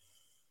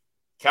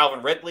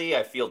 Calvin Ridley,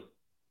 I feel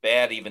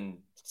bad even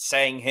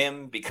saying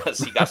him because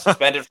he got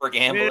suspended for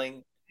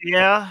gambling.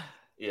 Yeah.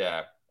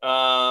 Yeah.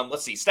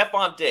 Let's see.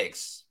 Stephon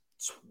Diggs,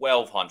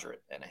 1,200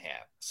 and a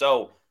half.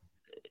 So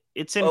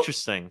it's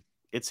interesting.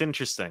 It's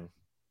interesting.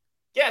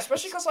 Yeah,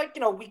 especially because,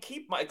 we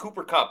keep my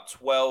Cooper Kupp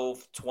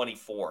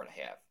 1224 and a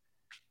half.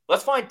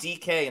 Let's find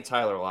DK and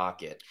Tyler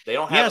Lockett. They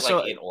don't have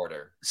it in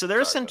order. So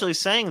they're essentially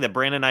saying that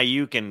Brandon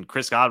Ayuk and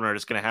Chris Godwin are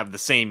just going to have the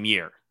same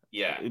year.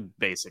 Yeah,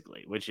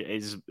 basically, which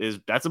is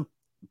that's a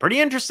pretty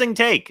interesting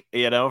take,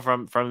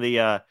 from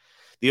the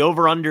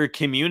over-under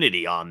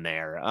community on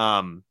there.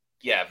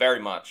 Yeah, very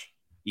much.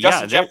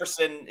 Justin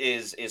Jefferson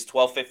is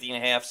 1,250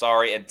 and a half.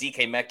 Sorry, and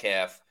DK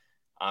Metcalf,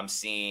 I'm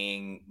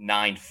seeing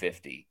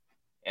 950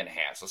 and a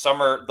half. So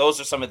those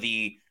are some of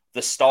the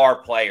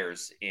star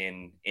players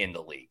in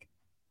the league.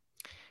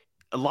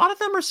 A lot of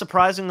them are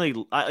surprisingly.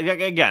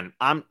 Again,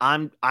 I'm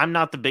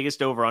not the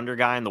biggest over/under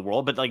guy in the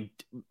world, but like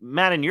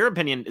Matt, in your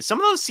opinion, some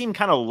of those seem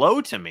kind of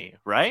low to me,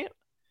 right?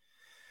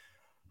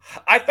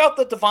 I felt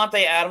the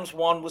Devontae Adams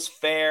one was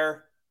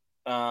fair.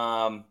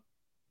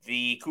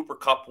 The Cooper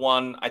Kupp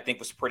one, I think,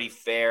 was pretty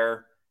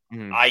fair.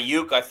 Mm-hmm.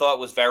 Ayuk, I thought,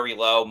 was very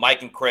low.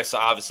 Mike and Chris,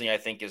 obviously, I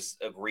think, is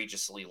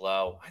egregiously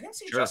low. I didn't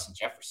see Justin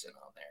Jefferson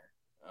on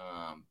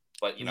there.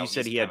 But you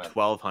said he had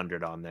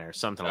 1,200 on there,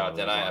 something like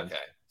that. Did I? Okay.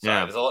 Sorry,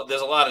 yeah.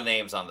 There's a lot of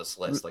names on this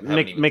list. Like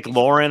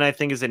McLaurin, I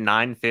think, is at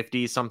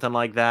 950, something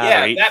like that.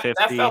 Yeah, or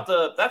 850.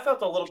 that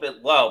felt a little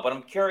bit low. But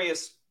I'm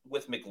curious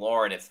with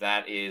McLaurin if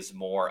that is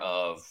more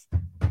of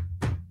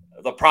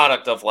the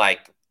product of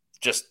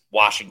just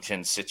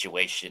Washington's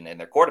situation and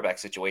their quarterback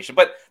situation.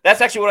 But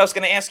that's actually what I was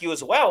going to ask you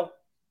as well.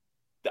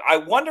 I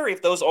wonder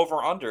if those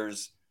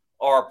over-unders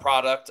are a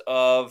product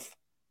of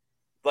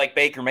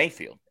Baker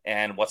Mayfield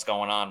and what's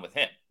going on with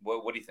him.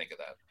 What do you think of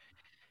that?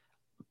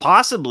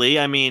 Possibly.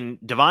 I mean,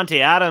 Devontae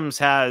Adams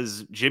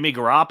has Jimmy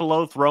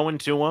Garoppolo throwing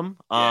to him.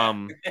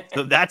 Yeah.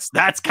 So that's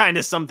kind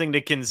of something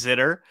to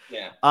consider.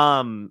 Yeah.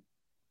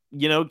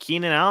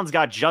 Keenan Allen's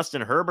got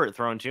Justin Herbert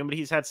thrown to him, but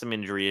he's had some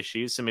injury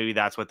issues. So maybe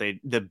that's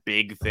the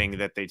big thing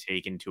that they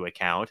take into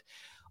account.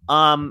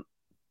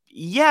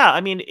 Yeah,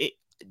 I mean, it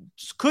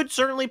could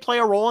certainly play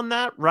a role in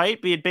that,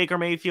 right? Be it Baker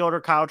Mayfield or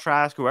Kyle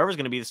Trask, whoever's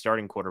going to be the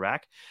starting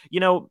quarterback.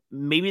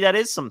 Maybe that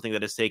is something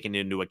that is taken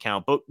into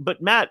account.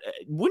 But Matt,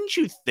 wouldn't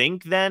you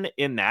think then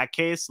in that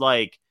case,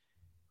 like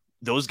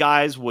those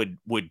guys would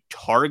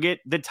target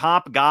the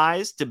top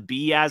guys to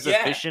be as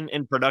efficient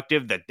and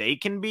productive that they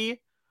can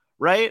be,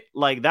 right?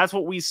 Like that's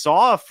what we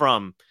saw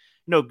from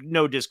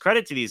no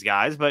discredit to these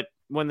guys, but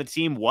when the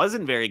team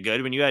wasn't very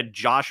good, when you had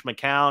Josh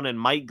McCown and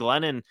Mike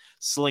Glennon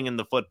slinging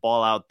the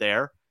football out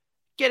there,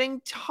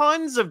 getting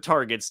tons of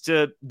targets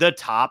to the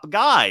top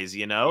guys,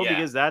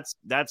 because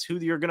that's who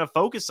you're going to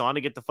focus on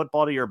to get the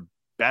football to your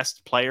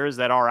best players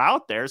that are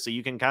out there. So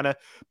you can kind of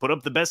put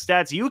up the best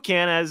stats you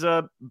can as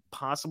a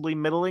possibly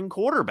middling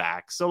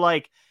quarterback. So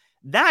like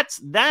that's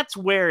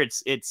where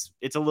it's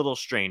a little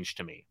strange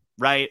to me,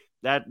 right?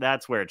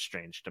 That's where it's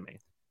strange to me.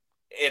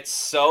 It's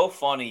so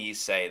funny you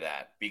say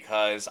that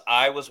because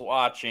I was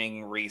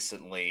watching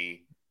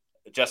recently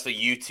just a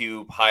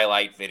YouTube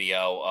highlight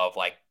video of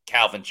like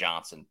Calvin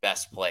Johnson,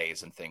 best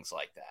plays and things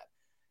like that.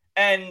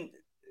 And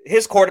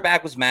his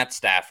quarterback was Matt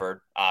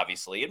Stafford,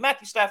 obviously. And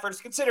Matthew Stafford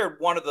is considered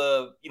one of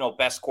the,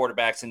 best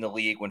quarterbacks in the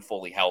league when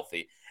fully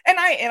healthy. And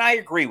I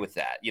agree with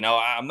that.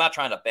 I'm not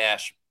trying to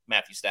bash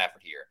Matthew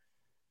Stafford here.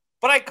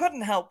 But I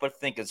couldn't help but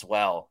think as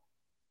well,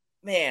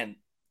 man,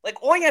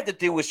 like all you had to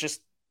do was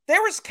just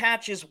there was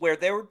catches where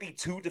there would be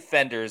two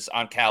defenders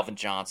on Calvin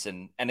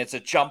Johnson, and it's a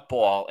jump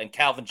ball, and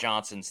Calvin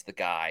Johnson's the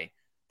guy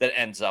that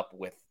ends up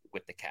with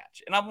the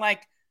catch. And I'm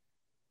like,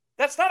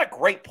 that's not a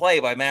great play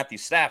by Matthew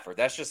Stafford.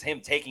 That's just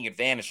him taking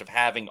advantage of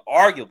having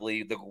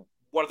arguably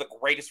one of the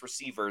greatest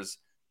receivers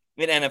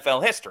in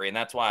NFL history, and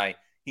that's why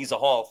he's a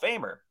Hall of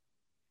Famer.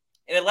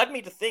 And it led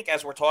me to think,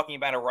 as we're talking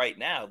about it right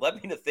now, it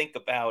led me to think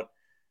about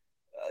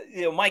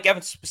Mike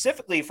Evans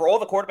specifically for all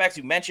the quarterbacks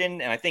you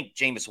mentioned, and I think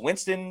Jameis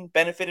Winston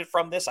benefited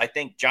from this. I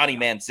think Johnny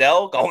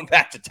Manziel, going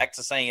back to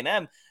Texas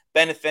A&M,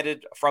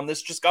 benefited from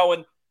this. Just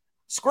going,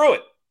 screw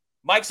it,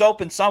 Mike's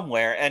open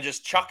somewhere, and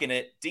just chucking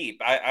it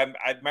deep. I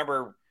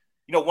remember,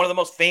 one of the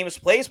most famous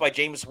plays by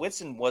Jameis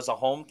Winston was a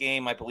home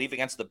game, I believe,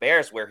 against the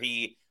Bears, where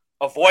he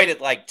avoided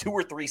like 2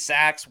 or 3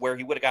 sacks, where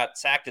he would have got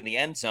sacked in the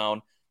end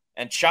zone,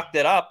 and chucked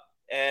it up,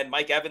 and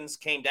Mike Evans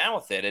came down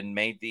with it and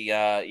made the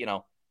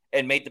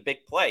and made the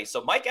big play.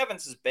 So Mike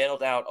Evans has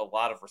bailed out a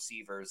lot of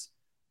receivers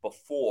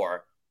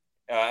before.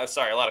 A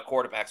lot of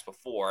quarterbacks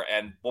before,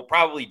 and will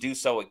probably do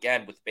so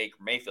again with Baker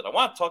Mayfield. I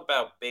want to talk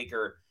about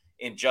Baker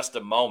in just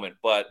a moment,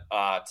 but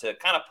to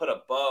kind of put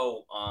a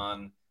bow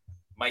on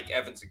Mike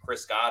Evans and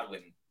Chris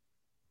Godwin,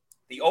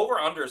 the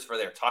over-unders for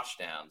their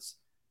touchdowns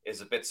is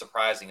a bit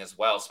surprising as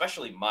well,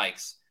 especially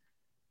Mike's.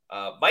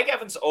 Mike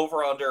Evans'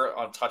 over-under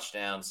on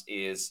touchdowns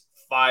is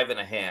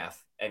 5.5,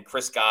 and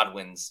Chris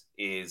Godwin's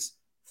is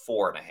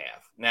 4.5.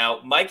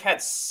 Now, Mike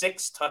had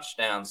 6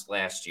 touchdowns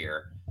last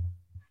year.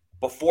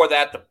 Before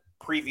that, the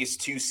previous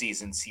 2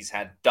 seasons, he's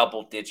had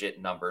double-digit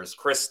numbers.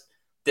 Chris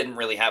didn't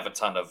really have a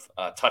ton of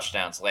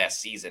touchdowns last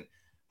season.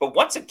 But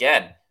once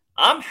again,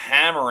 I'm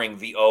hammering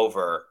the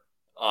over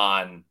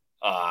on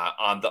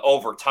the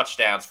over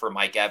touchdowns for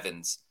Mike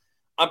Evans.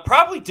 I'm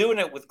probably doing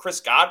it with Chris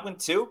Godwin,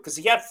 too, because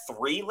he had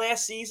 3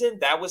 last season.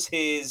 That was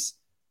his,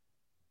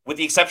 with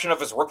the exception of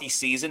his rookie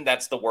season,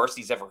 that's the worst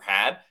he's ever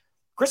had.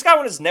 Chris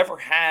Godwin has never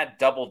had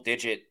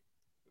double-digit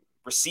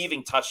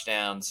receiving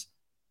touchdowns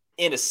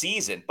in a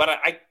season, but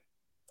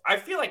I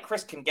feel like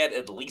Chris can get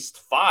at least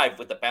 5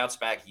 with the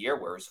bounce-back year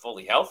where he's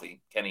fully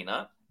healthy. Can he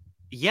not?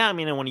 Yeah, I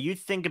mean, and when you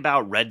think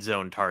about red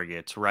zone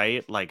targets,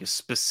 right, like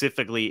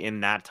specifically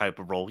in that type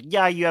of role,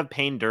 yeah, you have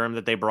Payne Durham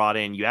that they brought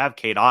in. You have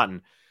Kate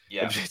Otten.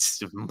 Yeah,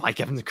 it's Mike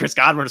Evans and Chris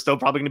Godwin are still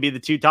probably going to be the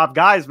 2 top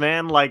guys,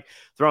 man. Like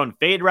throwing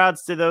fade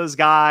routes to those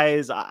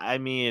guys. I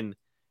mean,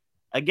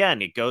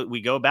 again,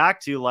 we go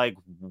back to like,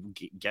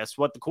 guess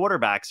what the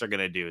quarterbacks are going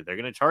to do? They're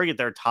going to target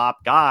their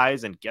top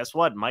guys. And guess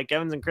what? Mike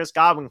Evans and Chris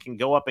Godwin can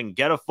go up and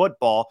get a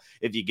football.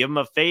 If you give them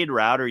a fade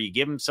route or you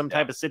give them some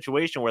type of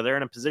situation where they're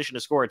in a position to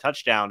score a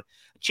touchdown,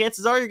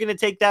 chances are you're going to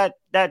take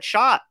that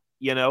shot,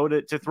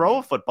 to throw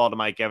a football to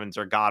Mike Evans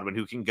or Godwin,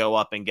 who can go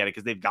up and get it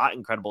because they've got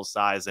incredible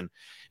size and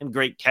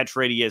great catch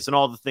radius and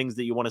all the things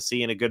that you want to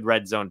see in a good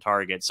red zone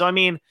target. So, I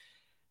mean,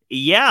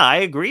 yeah, I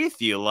agree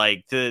with you.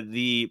 Like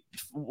the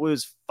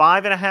was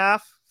 5.5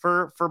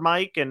 for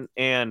Mike and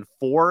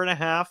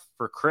 4.5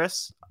 for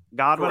Chris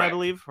Godwin, correct. I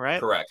believe, right?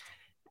 Correct.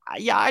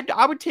 Yeah,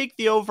 I would take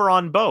the over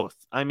on both.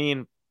 I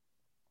mean,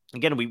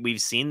 again, we've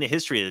seen the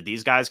history that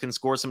these guys can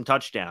score some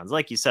touchdowns.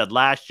 Like you said,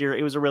 last year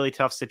it was a really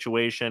tough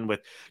situation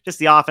with just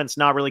the offense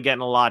not really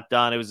getting a lot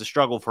done. It was a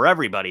struggle for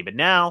everybody. But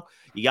now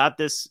you got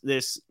this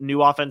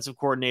new offensive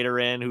coordinator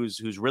in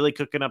who's really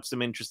cooking up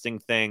some interesting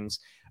things,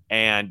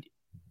 and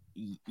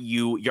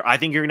I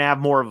think you're going to have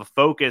more of a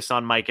focus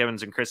on Mike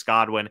Evans and Chris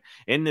Godwin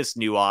in this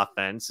new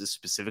offense,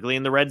 specifically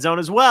in the red zone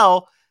as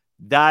well.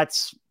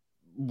 That's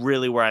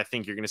really where I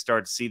think you're going to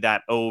start to see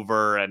that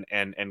over and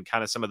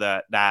kind of some of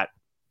that,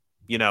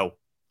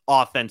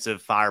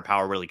 offensive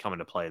firepower really come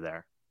into play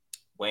there.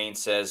 Wayne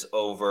says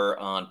over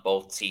on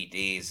both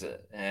TDs.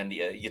 And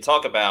you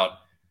talk about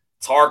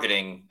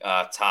targeting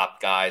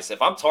top guys.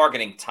 If I'm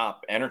targeting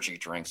top energy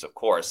drinks, of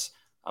course,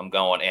 I'm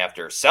going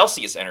after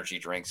Celsius Energy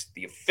Drinks,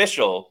 the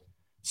official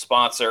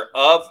sponsor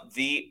of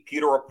the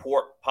Pewter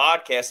Report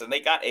podcast. And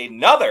they got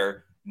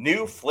another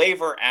new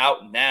flavor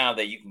out now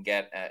that you can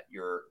get at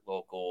your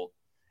local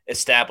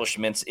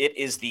establishments. It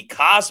is the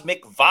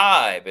Cosmic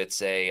Vibe.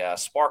 It's a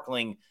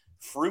sparkling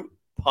fruit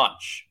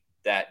punch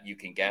that you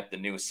can get, the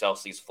new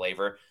Celsius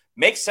flavor.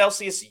 Make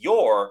Celsius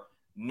your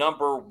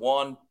number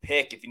one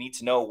pick if you need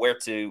to know where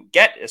to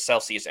get a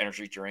Celsius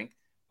energy drink,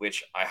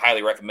 which I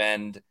highly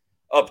recommend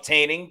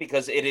obtaining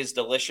because it is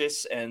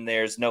delicious and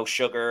there's no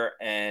sugar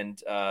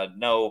and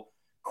no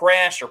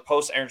crash or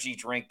post energy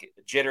drink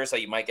jitters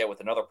that you might get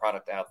with another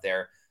product out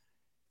there.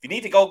 If you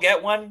need to go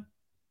get one,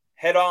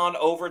 head on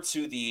over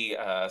to the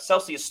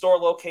Celsius store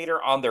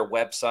locator on their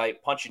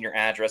website, punch in your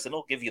address, and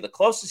it'll give you the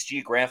closest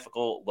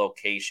geographical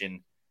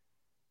location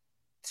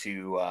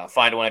to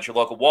find one at your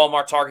local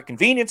Walmart, Target,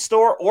 convenience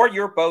store, or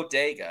your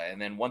bodega.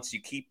 And then once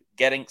you keep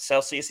getting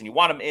Celsius and you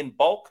want them in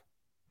bulk,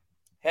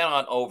 head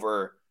on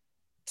over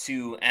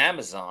to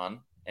Amazon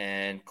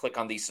and click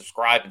on the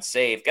subscribe and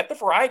save. Get the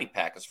variety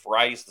pack, because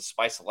variety is the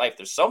spice of life.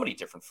 There's so many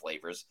different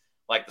flavors,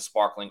 like the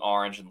sparkling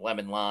orange and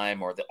lemon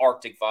lime, or the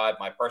Arctic Vibe,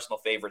 my personal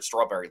favorite,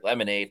 strawberry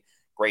lemonade,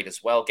 great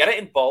as well. Get it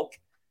in bulk.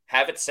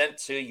 Have it sent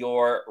to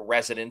your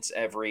residents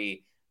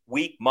every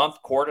week,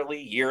 month,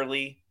 quarterly,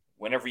 yearly,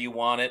 whenever you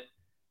want it.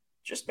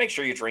 Just make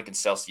sure you're drinking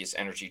Celsius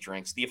Energy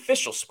Drinks, the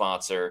official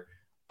sponsor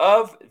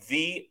of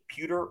the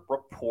Pewter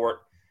Report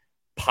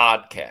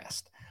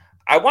podcast.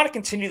 I want to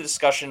continue the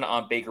discussion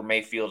on Baker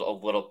Mayfield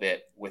a little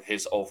bit with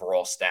his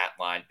overall stat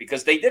line,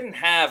 because they didn't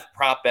have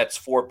prop bets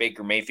for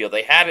Baker Mayfield.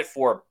 They had it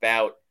for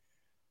about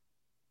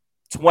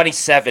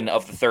 27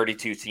 of the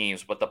 32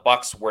 teams, but the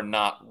Bucs were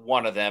not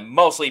one of them,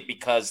 mostly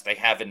because they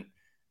haven't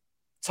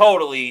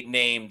totally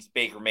named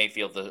Baker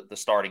Mayfield the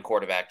starting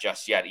quarterback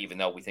just yet, even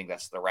though we think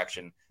that's the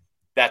direction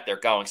that they're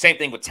going. Same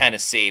thing with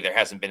Tennessee. There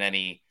hasn't been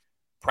any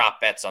prop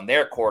bets on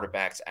their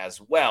quarterbacks as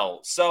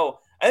well. So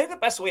I think the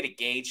best way to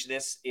gauge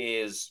this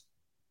is,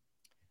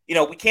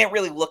 we can't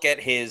really look at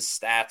his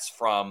stats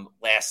from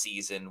last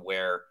season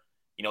where,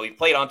 he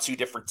played on two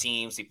different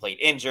teams. He played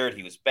injured.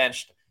 He was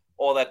benched,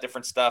 all that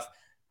different stuff.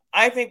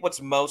 I think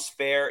what's most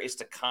fair is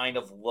to kind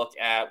of look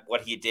at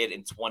what he did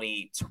in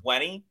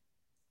 2020,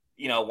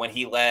 when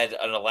he led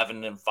an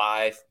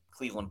 11-5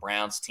 Cleveland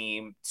Browns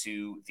team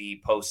to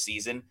the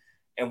postseason,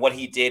 and what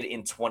he did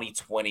in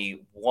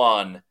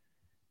 2021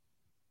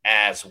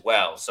 as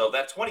well. So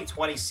that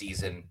 2020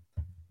 season,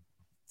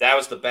 that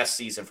was the best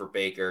season for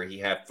Baker. He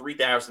had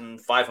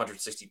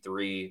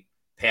 3,563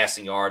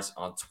 passing yards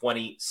on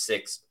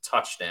 26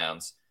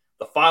 touchdowns.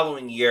 The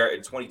following year,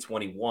 in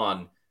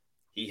 2021,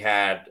 he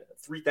had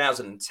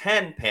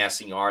 3,010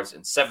 passing yards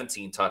and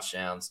 17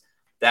 touchdowns.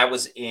 That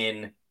was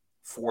in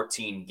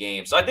 14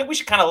 games. So I think we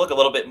should kind of look a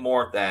little bit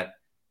more at that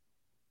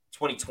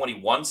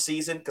 2021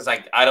 season, because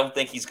I don't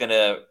think he's going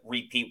to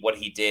repeat what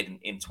he did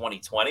in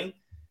 2020.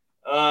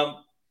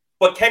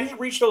 But can he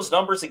reach those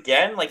numbers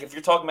again? Like, if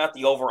you're talking about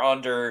the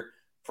over-under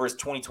for his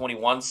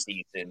 2021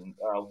 season,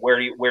 where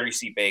do you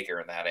see Baker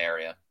in that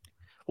area?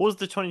 What was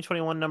the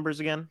 2021 numbers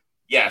again?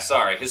 Yeah,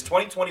 sorry. His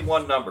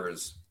 2021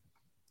 numbers,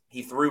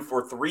 he threw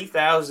for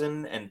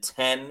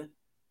 3,010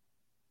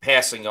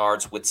 passing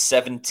yards with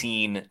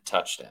 17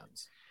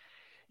 touchdowns.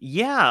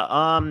 Yeah,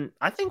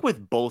 I think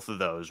with both of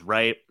those,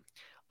 right,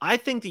 I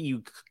think that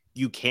you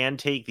can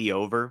take the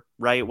over,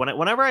 right?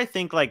 Whenever I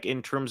think, like,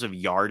 in terms of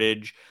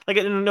yardage, like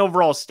an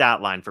overall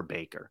stat line for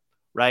Baker,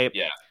 right?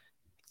 Yeah.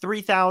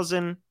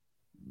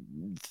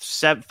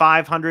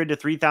 3,500 to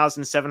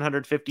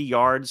 3,750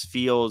 yards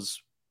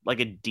feels like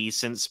a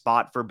decent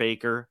spot for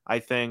Baker, I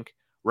think,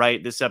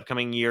 right? This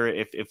upcoming year,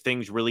 if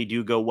things really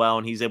do go well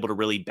and he's able to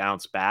really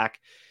bounce back,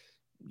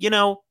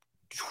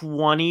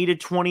 20 to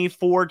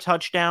 24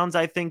 touchdowns,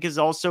 I think, is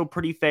also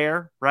pretty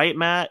fair, right,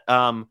 Matt?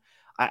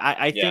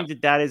 I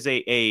think that is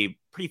a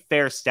pretty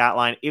fair stat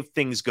line if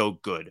things go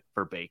good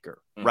for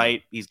Baker,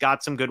 right? He's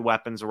got some good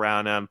weapons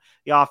around him.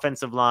 The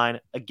offensive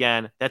line,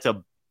 again, that's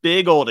a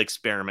big old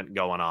experiment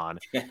going on.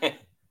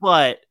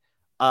 But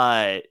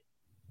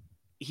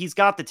he's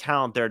got the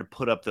talent there to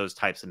put up those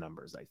types of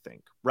numbers, I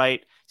think,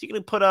 right? So you're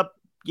going to put up,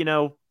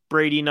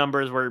 Brady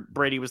numbers where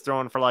Brady was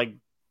throwing for like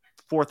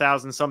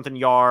 4,000 something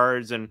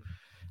yards and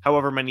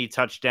however many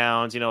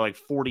touchdowns, like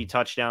 40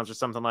 touchdowns or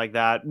something like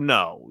that.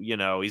 No,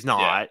 he's not.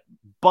 Yeah.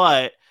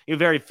 But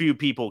very few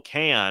people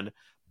can.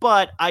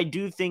 But I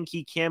do think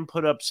he can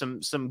put up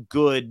some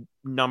good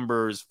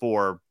numbers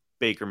for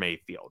Baker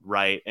Mayfield,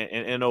 right?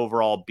 And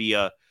overall be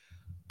a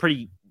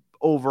pretty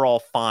overall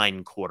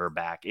fine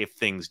quarterback if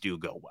things do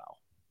go well.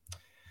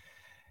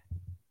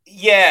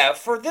 Yeah,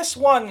 for this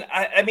one,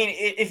 I mean,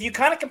 if you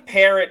kind of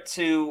compare it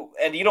to,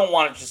 and you don't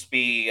want to just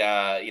be,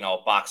 a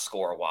box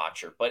score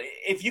watcher, but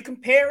if you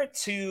compare it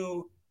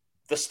to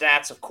the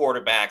stats of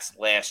quarterbacks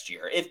last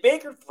year, if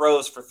Baker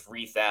throws for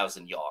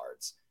 3,000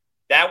 yards,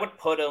 that would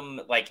put him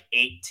like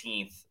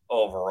 18th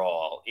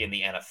overall in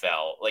the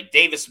NFL. Like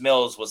Davis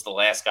Mills was the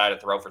last guy to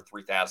throw for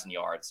 3,000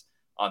 yards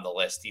on the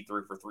list. He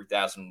threw for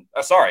 3,000.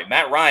 Oh, sorry,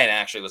 Matt Ryan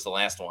actually was the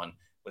last one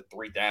with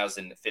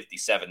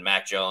 3,057.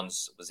 Mac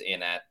Jones was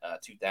in at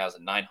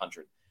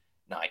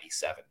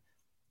 2,997.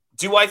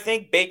 Do I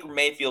think Baker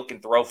Mayfield can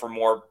throw for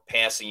more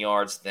passing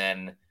yards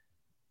than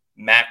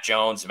Mac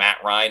Jones, Matt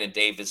Ryan, and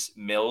Davis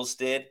Mills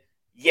did?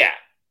 Yeah,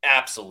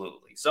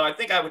 absolutely. So I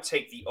think I would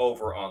take the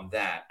over on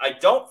that. I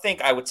don't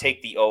think I would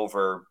take the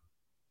over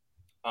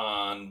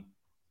on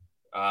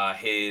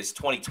his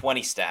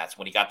 2020 stats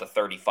when he got to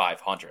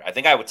 3,500. I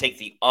think I would take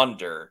the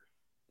under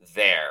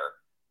there,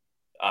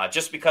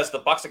 just because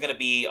the Bucs are going to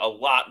be a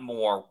lot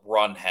more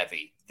run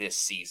heavy this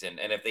season,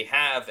 and if they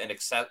have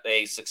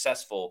a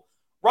successful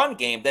run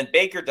game, then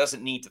Baker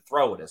doesn't need to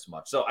throw it as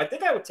much. So I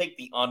think I would take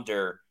the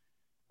under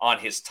on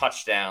his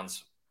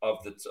touchdowns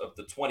of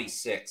the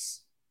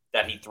 26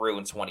 that he threw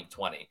in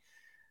 2020.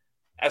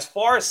 As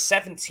far as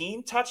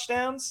 17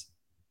 touchdowns,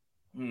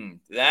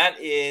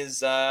 that's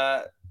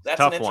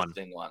tough an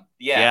interesting one.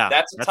 Yeah,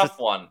 that's a tough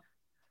one.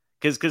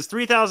 Because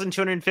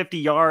 3,250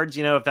 yards,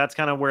 if that's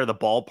kind of where the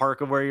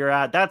ballpark of where you're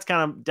at, that's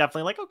kind of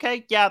definitely like,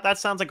 okay, yeah, that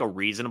sounds like a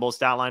reasonable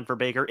stat line for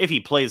Baker if he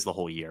plays the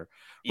whole year,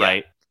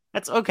 right?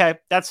 That's okay.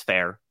 That's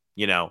fair.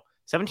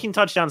 17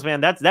 touchdowns,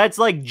 man. That's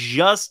like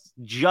just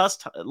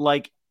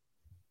like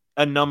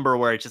a number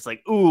where it's just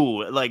like,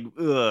 ooh, like,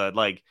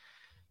 like,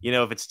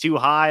 if it's too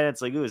high,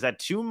 it's like, ooh, is that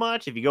too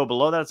much? If you go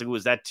below that, it's like, ooh,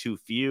 is that too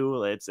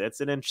few? It's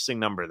an interesting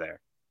number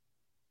there.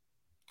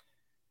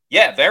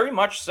 Yeah, very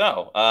much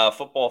so.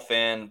 Football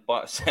fan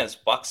says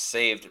Bucs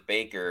saved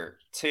Baker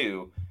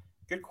too.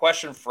 Good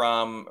question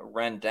from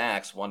Ren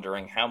Dax,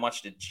 wondering how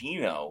much did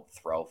Geno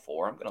throw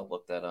for? I'm going to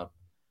look that up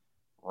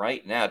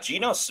right now.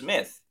 Geno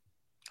Smith.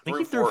 I think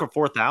he threw for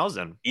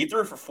 4,000. He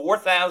threw for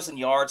 4,000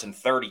 yards and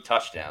 30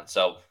 touchdowns.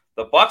 So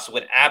the Bucs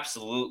would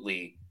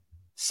absolutely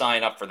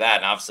sign up for that.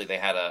 And obviously they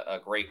had a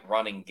great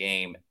running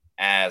game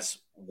as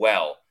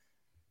well.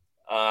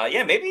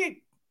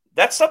 Maybe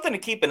that's something to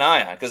keep an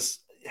eye on, because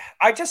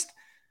I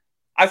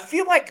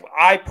feel like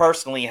I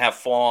personally have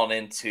fallen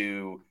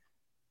into,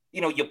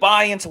 you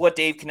buy into what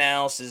Dave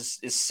Canales is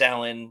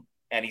selling,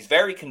 and he's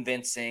very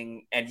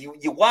convincing, and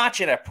you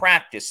watch it at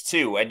practice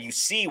too, and you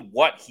see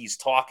what he's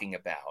talking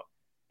about,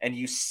 and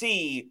you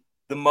see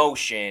the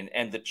motion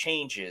and the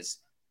changes,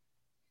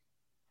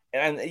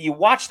 and you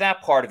watch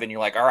that part of it and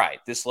you're like, all right,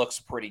 this looks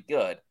pretty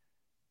good.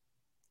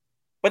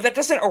 But that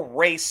doesn't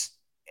erase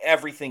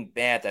everything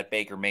bad that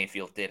Baker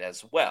Mayfield did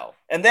as well.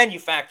 And then you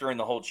factor in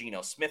the whole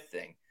Geno Smith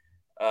thing.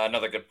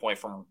 Another good point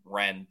from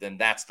Ren, then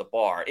that's the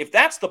bar. If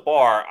that's the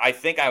bar, I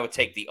think I would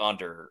take the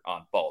under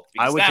on both.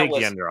 I would take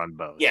the under on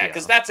both. Yeah,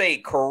 because that's a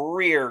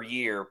career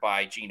year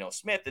by Geno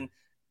Smith. And,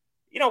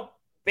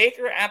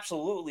 Baker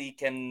absolutely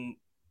can,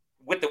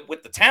 with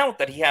the talent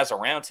that he has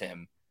around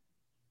him,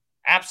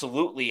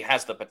 absolutely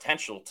has the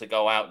potential to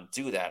go out and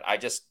do that. I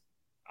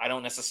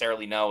don't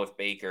necessarily know if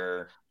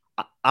Baker...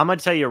 I'm going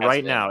to tell you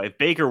right now, if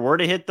Baker were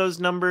to hit those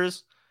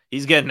numbers,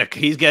 he's getting a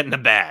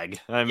bag.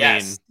 I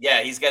mean,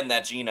 yeah, he's getting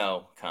that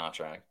Geno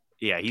contract.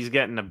 Yeah, he's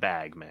getting a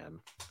bag, man.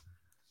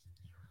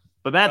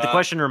 But Matt, the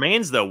question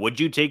remains though: would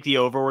you take the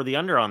over or the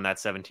under on that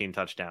 17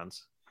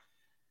 touchdowns?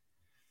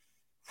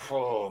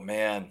 Oh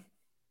man,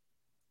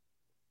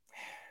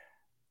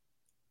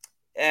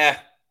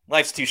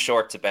 life's too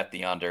short to bet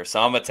the under,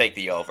 so I'm gonna take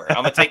the over. I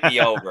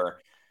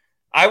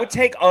would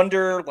take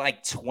under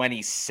like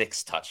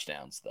 26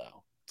 touchdowns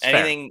though.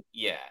 Anything,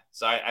 yeah.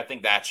 So I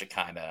think that should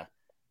kind of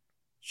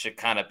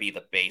be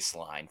the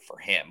baseline for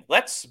him.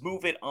 Let's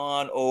move it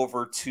on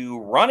over to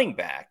running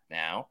back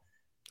now.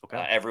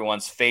 Okay.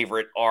 Everyone's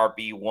favorite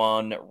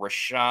RB1,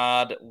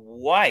 Rachaad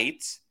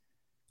White,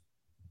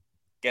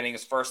 getting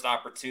his first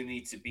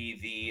opportunity to be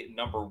the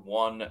number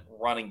one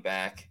running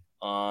back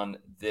on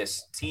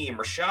this team.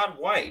 Rachaad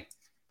White,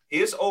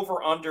 his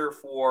over-under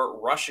for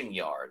rushing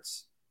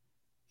yards,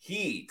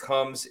 he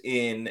comes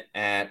in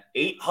at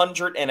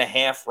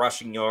 800.5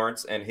 rushing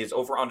yards, and his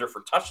over-under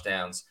for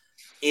touchdowns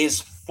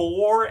is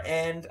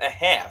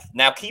 4.5.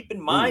 Now, keep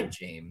in mind,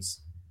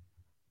 James,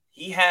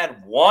 he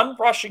had one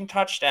rushing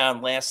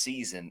touchdown last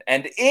season,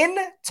 and in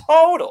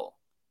total,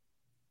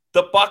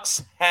 the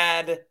Bucs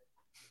had,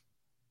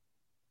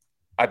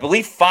 I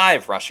believe,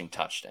 5 rushing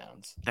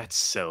touchdowns. That's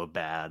so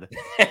bad.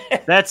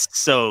 That's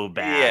so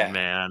bad,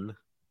 man.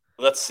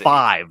 Let's see.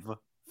 5.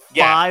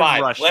 Yeah,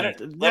 5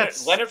 rushing.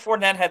 Leonard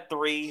Fournette had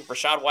 3,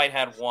 Rachaad White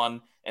had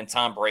 1, and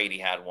Tom Brady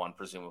had 1,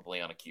 presumably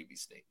on a QB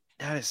sneak.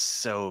 That is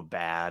so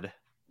bad.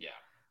 Yeah.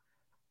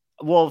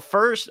 Well,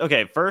 first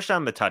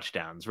on the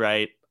touchdowns,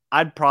 right?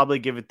 I'd probably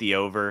give it the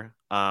over.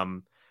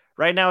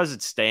 Right now, as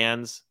it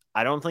stands,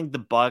 I don't think the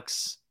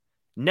Bucs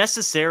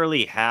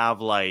necessarily have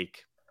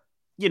like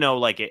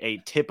a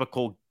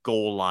typical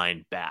goal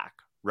line back,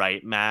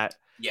 right, Matt?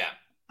 Yeah.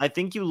 I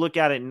think you look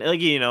at it, and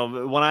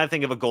when I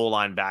think of a goal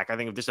line back, I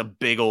think of just a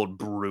big old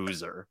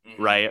bruiser,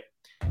 right?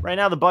 Right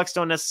now, the Bucs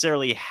don't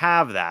necessarily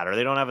have that, or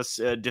they don't have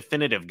a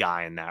definitive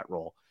guy in that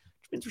role.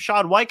 means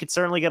Rachaad White could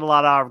certainly get a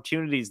lot of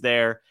opportunities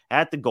there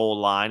at the goal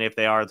line if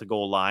they are at the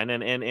goal line,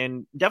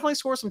 and definitely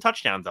score some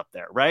touchdowns up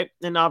there, right?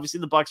 And obviously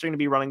the Bucs are going to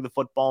be running the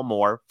football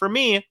more. For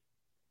me,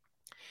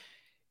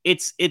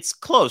 it's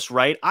close,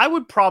 right? I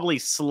would probably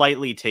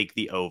slightly take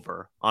the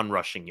over on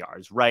rushing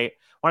yards, right?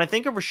 When I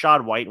think of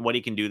Rachaad White and what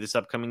he can do this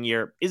upcoming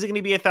year, is it going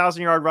to be a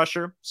 1,000-yard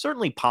rusher?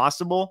 Certainly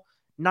possible.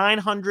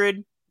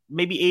 900,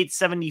 maybe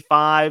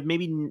 875,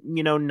 maybe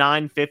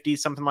 950,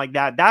 something like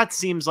that. That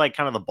seems like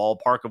kind of the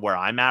ballpark of where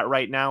I'm at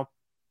right now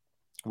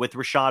with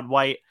Rachaad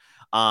White.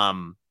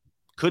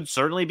 Could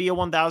certainly be a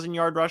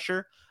 1,000-yard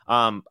rusher.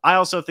 I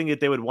also think that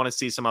they would want to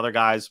see some other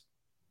guys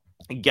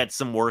get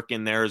some work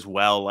in there as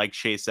well, like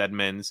Chase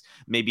Edmonds,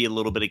 maybe a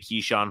little bit of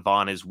Keyshawn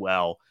Vaughn as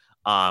well.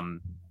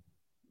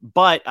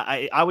 But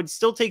I would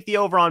still take the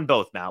over on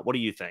both, Matt. What do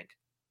you think?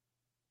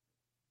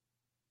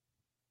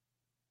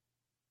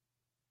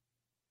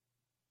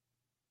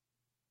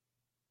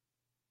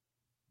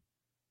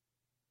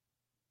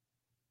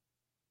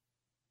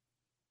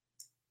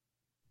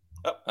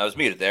 Oh, I was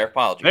muted there.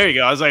 Apologies. There you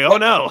go. I was like, oh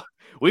no,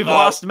 we've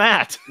lost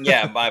Matt.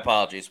 Yeah, my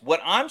apologies. What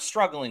I'm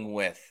struggling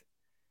with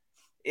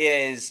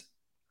is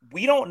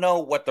we don't know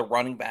what the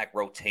running back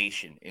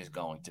rotation is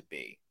going to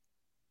be.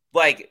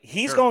 Like,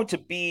 he's going to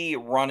be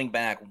running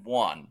back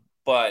one,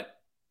 but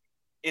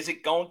is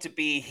it going to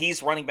be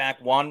he's running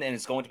back one and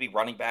it's going to be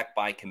running back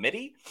by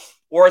committee?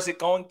 Or is it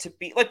going to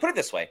be, like, put it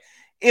this way.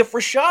 If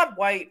Rachaad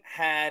White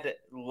had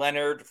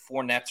Leonard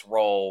Fournette's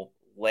role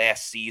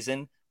last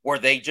season, where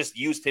they just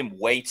used him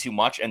way too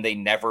much and they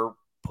never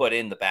put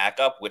in the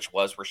backup, which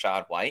was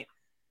Rachaad White,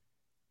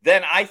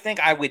 then I think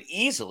I would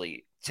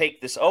easily take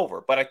this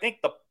over. But I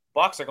think the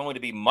Bucs are going to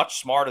be much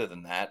smarter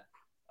than that.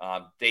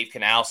 Dave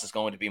Canales is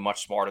going to be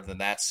much smarter than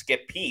that.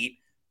 Skip Pete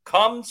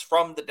comes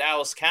from the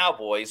Dallas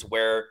Cowboys,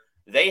 where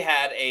they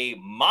had a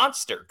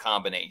monster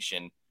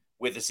combination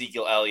with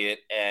Ezekiel Elliott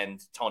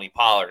and Tony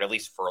Pollard, at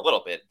least for a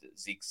little bit.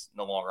 Zeke's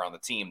no longer on the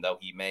team, though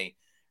he may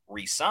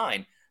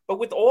re-sign. But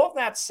with all of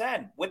that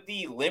said, with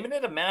the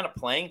limited amount of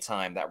playing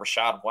time that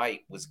Rachaad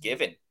White was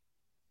given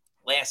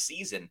last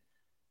season,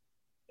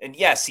 and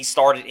yes, he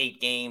started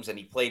 8 games and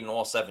he played in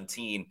all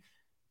 17,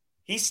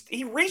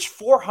 he reached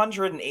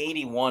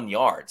 481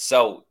 yards.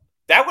 So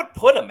that would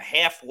put him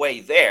halfway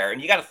there. And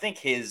you got to think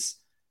his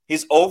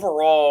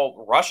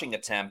overall rushing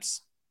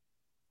attempts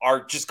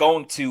are just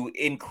going to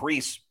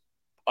increase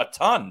a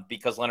ton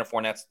because Leonard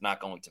Fournette's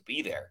not going to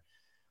be there.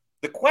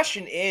 The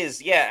question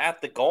is,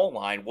 at the goal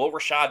line, will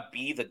Rachaad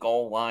be the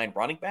goal line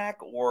running back?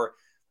 Or,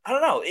 I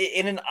don't know,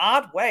 in an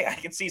odd way, I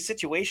can see a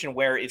situation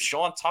where if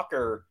Sean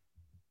Tucker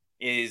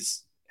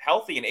is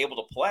healthy and able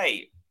to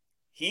play,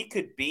 he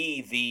could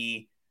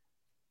be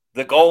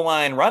the goal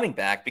line running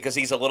back because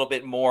he's a little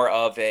bit more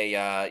of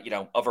a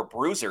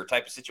bruiser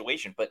type of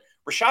situation. But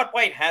Rachaad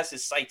White has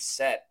his sights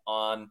set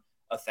on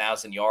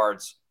 1,000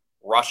 yards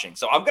rushing.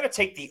 So I'm going to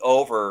take the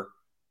over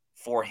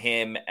for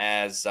him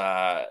as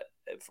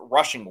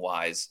rushing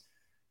wise.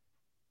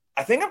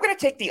 I think I'm going to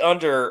take the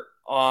under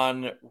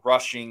on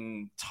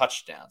rushing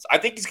touchdowns. I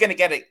think he's going to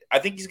get it. I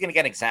think he's going to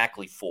get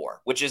exactly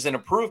 4, which is an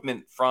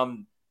improvement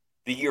from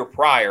the year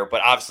prior,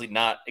 but obviously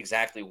not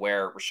exactly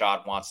where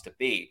Rachaad wants to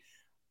be.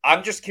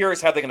 I'm just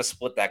curious how they're going to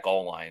split that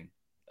goal line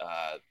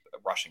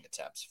rushing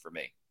attempts for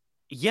me.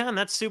 Yeah, and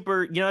that's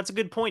super, that's a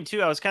good point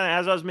too. I was kind of,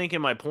 as I was making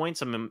my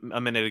points a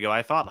minute ago,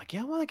 I thought like,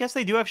 I guess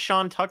they do have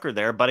Sean Tucker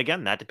there, but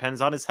again, that depends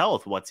on his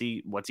health. What's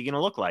he going to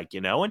look like,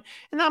 and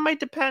that might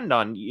depend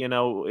on,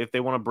 if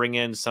they want to bring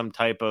in some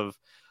type of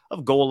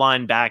goal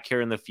line back here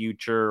in the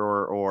future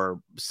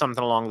or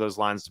something along those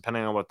lines,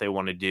 depending on what they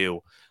want to do.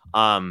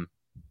 So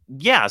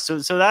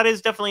that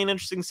is definitely an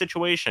interesting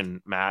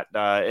situation, Matt.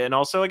 And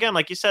also, again,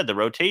 like you said, the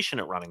rotation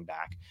at running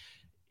back.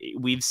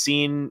 We've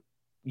seen,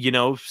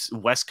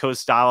 West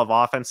Coast style of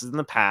offenses in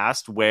the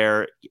past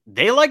where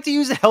they like to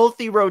use a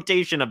healthy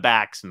rotation of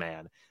backs,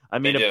 man. I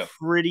mean, a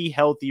pretty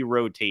healthy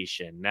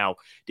rotation. Now,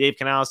 Dave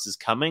Canales is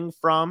coming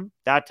from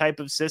that type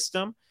of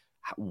system.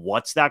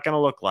 What's that going to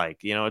look like?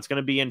 It's going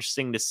to be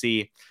interesting to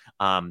see.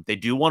 They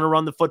do want to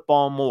run the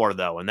football more,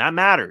 though, and that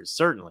matters,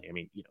 certainly. I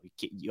mean,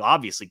 you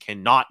obviously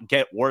cannot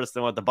get worse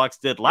than what the Bucs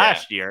did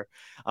last year.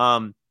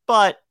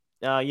 But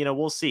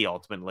we'll see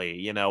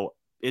ultimately.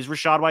 Is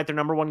Rachaad White their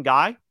number one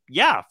guy?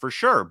 Yeah, for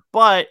sure.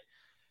 But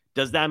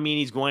does that mean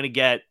he's going to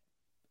get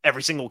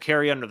every single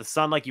carry under the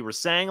sun, like you were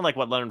saying, like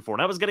what Leonard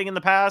Fournette was getting in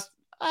the past?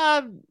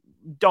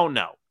 Don't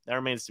know. That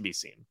remains to be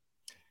seen.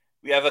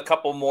 We have a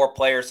couple more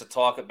players to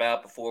talk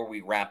about before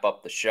we wrap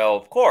up the show.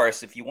 Of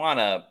course, if you want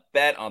to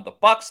bet on the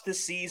Bucs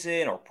this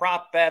season or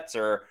prop bets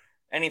or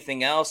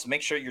anything else,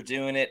 make sure you're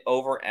doing it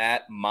over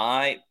at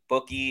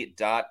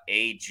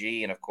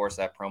mybookie.ag. And, of course,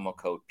 that promo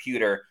code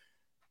Pewter.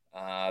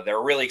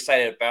 They're really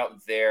excited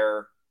about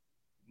their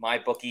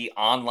MyBookie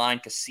online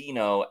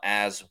casino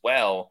as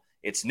well.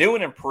 It's new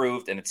and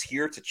improved, and it's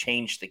here to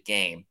change the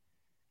game.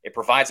 It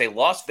provides a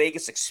Las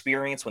Vegas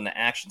experience when the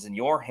action's in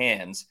your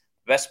hands.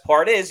 The best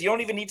part is you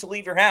don't even need to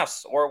leave your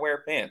house or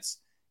wear pants,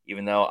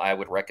 even though I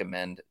would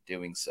recommend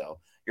doing so.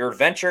 Your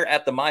adventure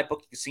at the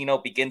MyBookie Casino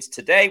begins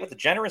today with a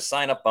generous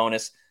sign-up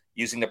bonus.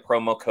 using the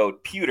promo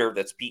code PEWTER.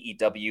 That's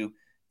PEWTER.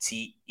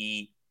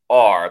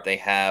 They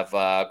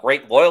have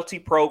great loyalty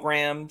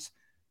programs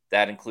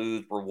that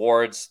include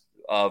rewards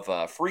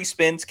of free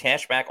spins,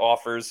 cashback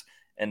offers,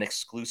 and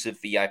exclusive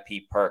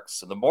VIP perks.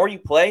 So the more you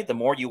play, the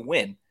more you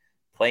win.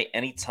 Play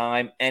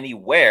anytime,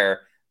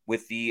 anywhere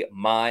with the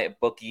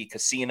MyBookie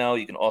Casino.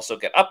 You can also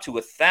get up to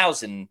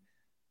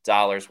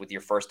 $1,000 with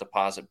your first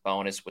deposit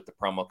bonus with the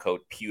promo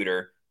code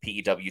PEWTER,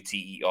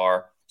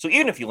 PEWTER. So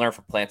even if you learn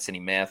from Plant City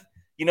Math,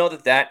 you know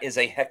that is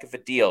a heck of a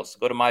deal. So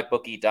go to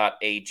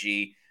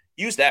mybookie.ag,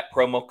 use that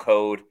promo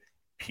code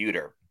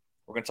PEWTER.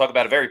 We're going to talk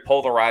about a very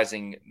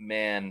polarizing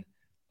man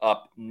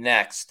up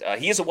next.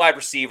 He is a wide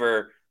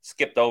receiver,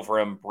 skipped over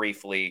him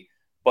briefly,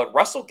 but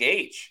Russell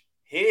Gage,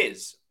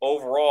 his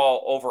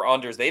overall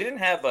over-unders, they didn't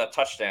have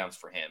touchdowns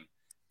for him.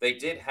 They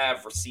did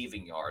have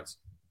receiving yards.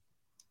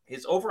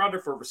 His over-under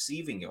for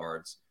receiving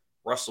yards,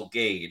 Russell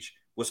Gage,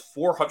 was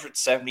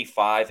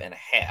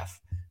 475.5.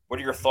 What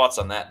are your thoughts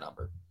on that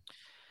number?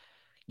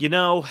 You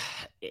know,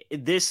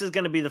 this is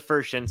going to be the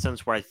first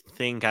instance where I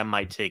think I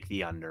might take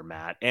the under,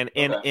 Matt. And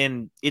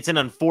it's an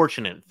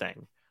unfortunate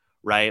thing,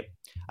 right?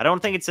 I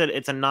don't think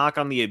it's a knock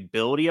on the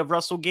ability of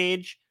Russell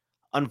Gage.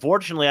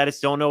 Unfortunately, I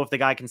just don't know if the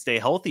guy can stay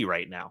healthy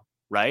right now,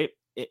 right?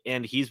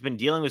 And he's been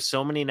dealing with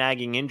so many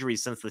nagging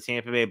injuries since the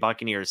Tampa Bay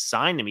Buccaneers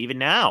signed him. Even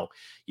now,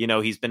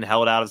 he's been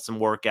held out of some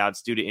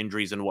workouts due to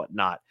injuries and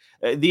whatnot.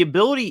 The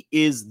ability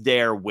is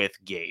there with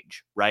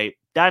Gage, right?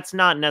 That's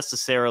not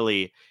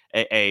necessarily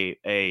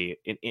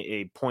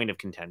a point of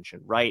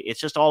contention, right? It's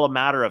just all a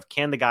matter of,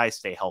 can the guy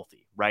stay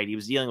healthy, right? He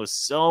was dealing with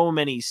so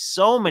many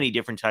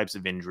different types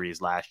of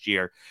injuries last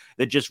year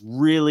that just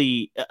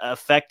really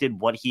affected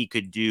what he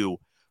could do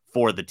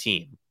for the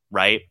team,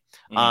 right?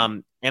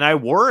 And I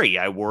worry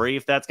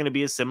if that's going to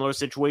be a similar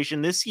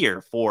situation this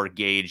year for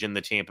Gage and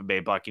the Tampa Bay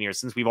Buccaneers,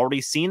 since we've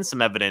already seen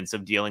some evidence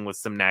of dealing with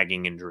some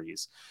nagging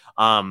injuries.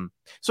 So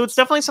it's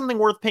definitely something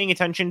worth paying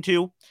attention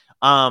to.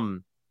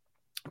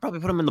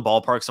 Probably put him in the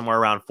ballpark somewhere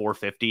around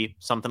 450,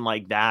 something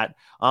like that.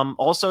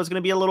 Also, it's going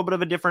to be a little bit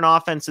of a different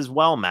offense as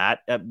well, Matt.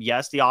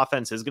 Yes, the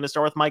offense is going to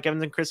start with Mike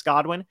Evans and Chris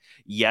Godwin.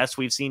 Yes,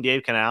 we've seen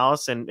Dave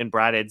Canales and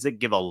Brad Idzik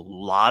give a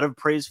lot of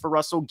praise for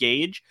Russell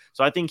Gage.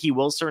 So I think he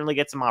will certainly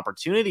get some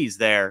opportunities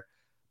there.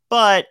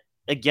 But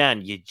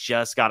again, you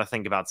just got to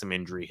think about some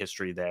injury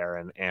history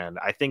there. And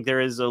I think there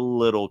is a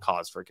little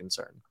cause for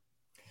concern.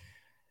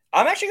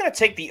 I'm actually going to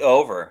take the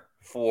over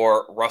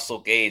for Russell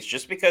Gage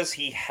just because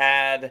he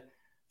had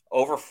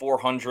over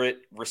 400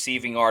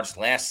 receiving yards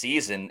last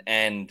season.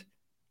 And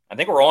I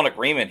think we're all in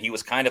agreement he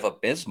was kind of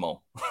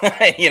abysmal,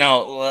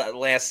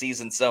 last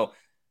season. So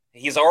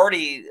he was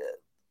already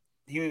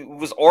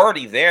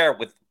there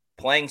with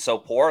playing so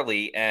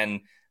poorly.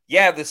 And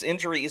yeah, this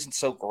injury isn't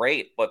so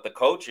great, but the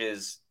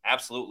coaches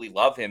absolutely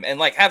love him and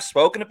have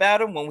spoken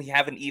about him when we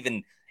haven't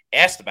even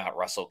asked about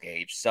Russell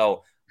Gage.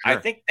 So sure.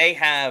 I think they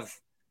have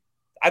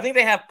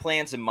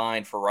plans in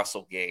mind for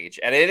Russell Gage,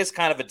 and it is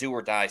kind of a do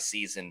or die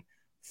season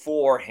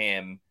for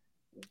him,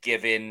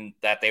 given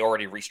that they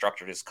already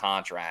restructured his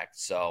contract.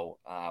 So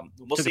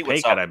we'll see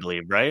what's up. I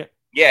believe, right?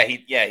 Yeah,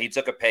 he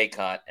took a pay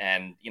cut,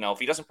 and if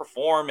he doesn't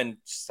perform, and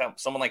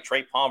someone like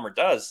Trey Palmer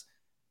does,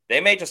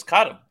 they may just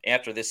cut him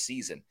after this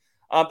season.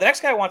 The next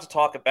guy I want to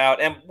talk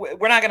about, and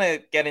we're not going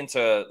to get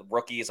into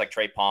rookies like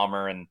Trey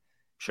Palmer and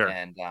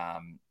Sean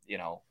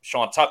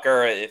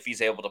Tucker if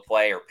he's able to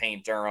play, or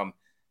Payne Durham,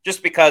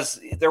 just because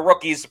they're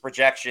rookies, the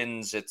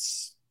projections,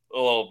 it's a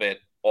little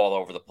bit all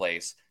over the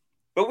place.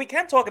 But we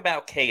can talk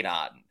about Cade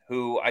Otton,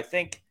 who I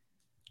think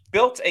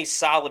built a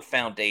solid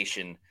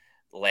foundation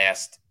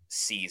last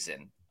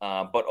season.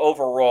 But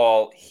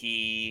overall,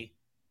 he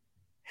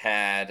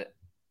had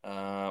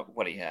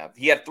what do you have?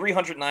 He had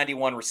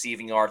 391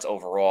 receiving yards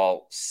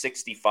overall,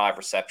 65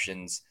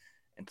 receptions,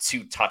 and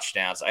 2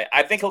 touchdowns.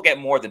 I think he'll get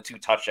more than 2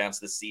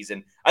 touchdowns this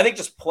season. I think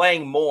just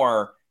playing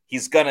more,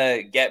 he's going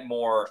to get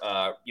more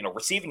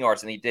receiving yards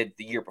than he did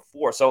the year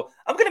before. So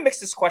I'm going to mix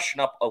this question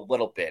up a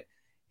little bit.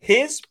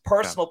 His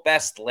personal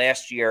best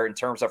last year in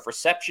terms of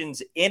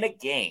receptions in a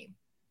game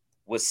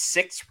was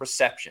 6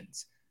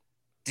 receptions.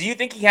 Do you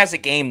think he has a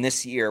game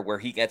this year where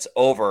he gets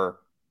over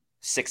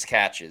 6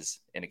 catches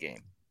in a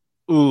game?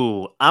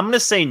 Ooh, I'm going to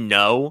say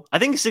no. I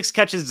think 6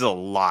 catches is a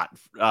lot.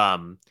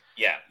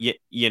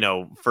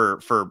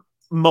 For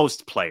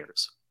most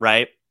players,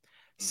 right?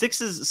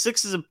 6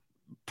 is a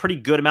pretty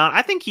good amount.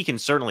 I think he can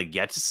certainly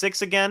get to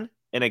 6 again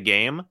in a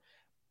game.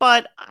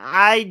 But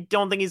I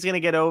don't think he's going to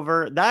get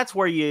over. That's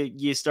where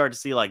you start to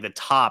see the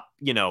top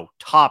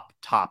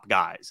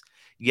guys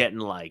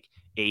getting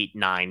 8,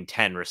 9,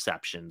 10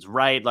 receptions,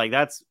 right?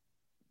 That's,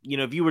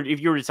 if you were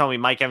to tell me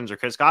Mike Evans or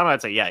Chris Godwin,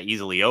 I'd say, yeah,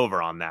 easily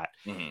over on that.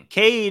 Mm-hmm.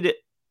 Cade,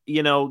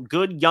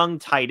 good young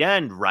tight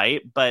end,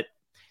 right? But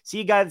see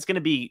a guy that's going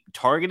to be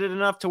targeted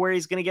enough to where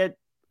he's going to get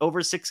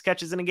over 6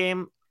 catches in a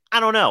game. I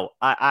don't know.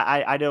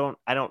 I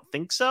don't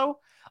think so.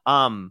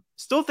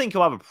 Still think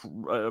he'll have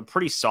a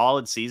pretty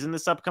solid season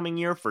this upcoming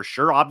year for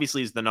sure.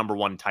 Obviously, he's the number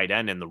 1 tight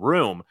end in the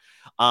room.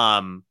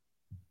 But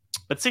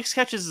 6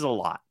 catches is a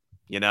lot.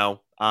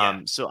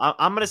 So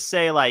I'm going to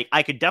say, like,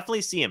 I could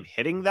definitely see him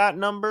hitting that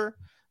number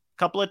a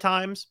couple of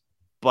times,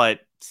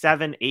 but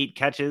 7, 8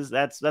 catches,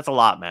 that's a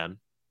lot, man.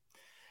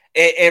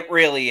 It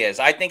really is.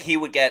 I think he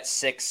would get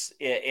 6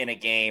 in a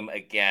game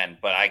again,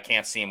 but I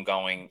can't see him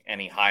going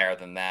any higher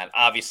than that.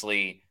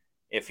 Obviously,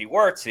 if he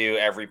were to,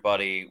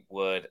 everybody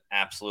would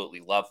absolutely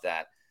love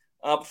that.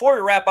 Before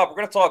we wrap up, we're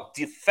going to talk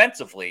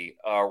defensively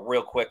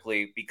real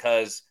quickly,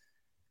 because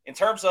in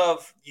terms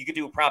of, you could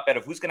do a prop bet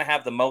of who's going to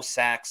have the most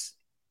sacks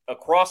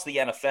across the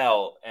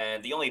NFL,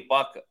 and the only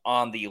Buck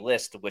on the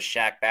list was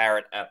Shaq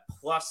Barrett at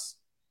plus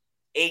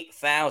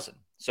 8,000.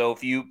 So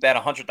if you bet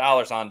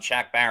 $100 on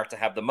Shaq Barrett to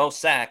have the most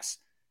sacks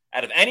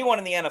out of anyone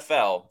in the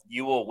NFL,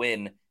 you will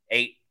win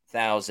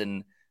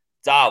 $8,000.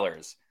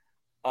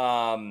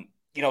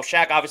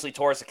 Shaq obviously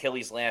tore his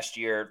Achilles last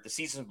year. The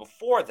season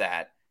before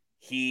that,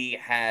 he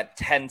had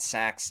 10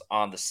 sacks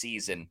on the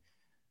season.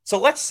 So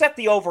let's set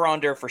the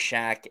over-under for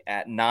Shaq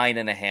at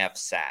 9.5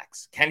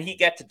 sacks. Can he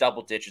get to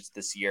double digits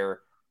this year,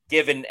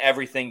 given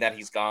everything that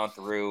he's gone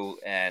through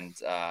and,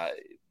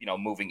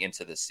 moving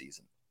into this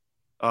season?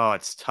 Oh,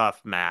 it's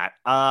tough, Matt.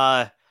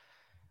 I'm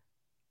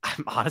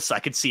honest, I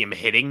could see him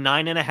hitting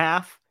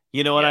 9.5.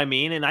 You know what I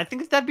mean? And I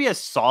think that'd be a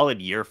solid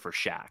year for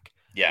Shaq.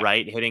 Yeah.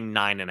 Right? Hitting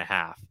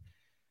 9.5.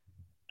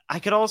 I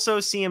could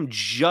also see him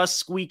just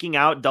squeaking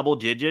out double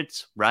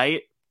digits,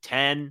 right?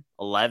 10,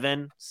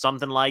 11,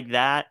 something like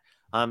that.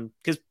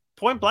 Because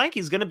point blank,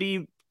 he's going to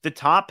be the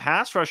top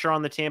pass rusher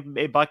on the Tampa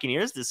Bay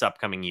Buccaneers this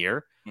upcoming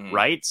year,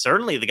 right?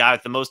 Certainly the guy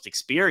with the most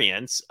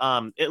experience,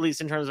 at least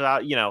in terms of,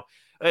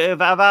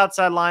 of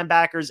outside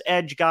linebackers,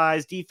 edge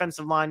guys,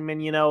 defensive linemen,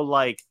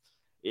 Shaq's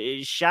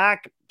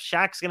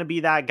going to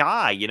be that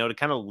guy, to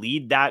kind of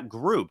lead that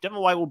group. Devin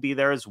White will be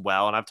there as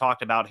well. And I've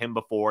talked about him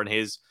before and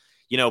his,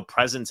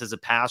 presence as a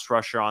pass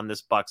rusher on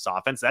this Bucs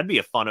offense. That'd be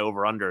a fun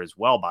over under as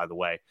well, by the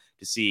way,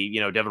 to see,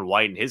 Devin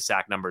White and his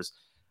sack numbers.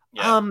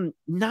 Yeah.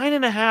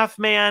 9.5,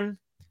 man.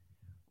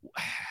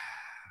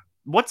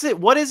 What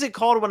is it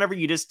called whenever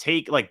you just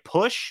take, like,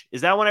 push?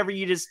 Is that whenever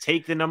you just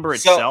take the number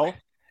itself?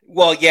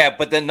 Well, yeah,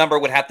 but the number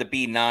would have to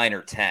be 9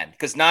 or 10,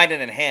 because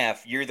 9.5,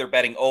 you're either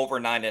betting over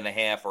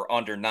 9.5 or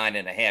under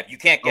 9.5. You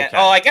can't get. Okay.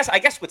 Oh, I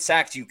guess with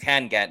sacks you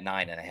can get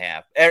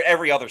 9.5.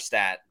 Every other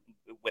stat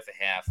with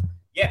a half.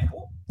 Yeah,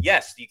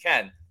 yes, you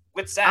can.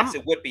 With sacks,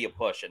 it would be a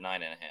push at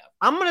 9.5.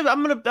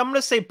 I'm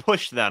gonna say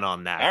push then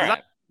on that. All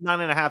right.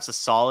 9.5 is a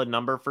solid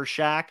number for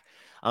Shaq.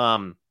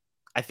 I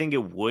think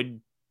it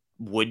would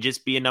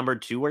just be a number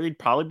 2 where he'd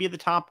probably be the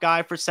top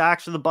guy for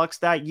sacks for the Bucs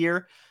that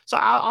year. So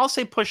I'll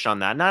say push on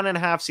that.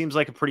 9.5 seems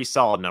like a pretty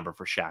solid number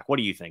for Shaq. What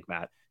do you think,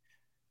 Matt?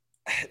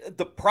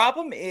 The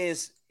problem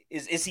is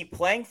he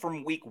playing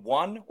from week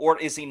 1, or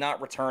is he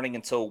not returning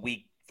until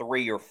week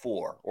 3 or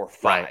 4 or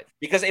 5? Right.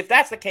 Because if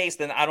that's the case,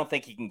 then I don't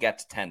think he can get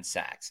to 10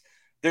 sacks.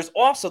 There's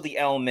also the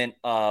element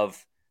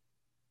of,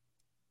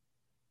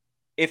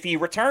 if he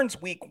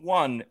returns week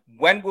 1,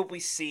 when will we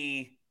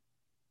see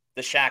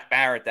the Shaq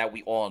Barrett that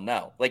we all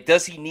know? Like,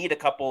 does he need a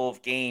couple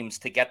of games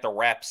to get the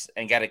reps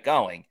and get it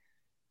going?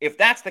 If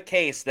that's the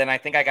case, then I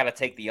think I got to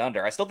take the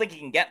under. I still think he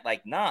can get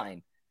like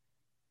 9,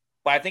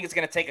 but I think it's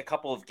going to take a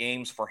couple of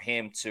games for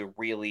him to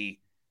really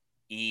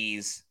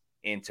ease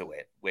into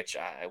it, which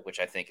I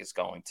think is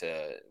going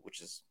to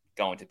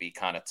be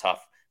kind of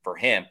tough for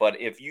him.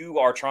 But if you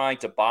are trying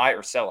to buy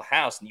or sell a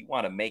house and you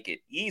want to make it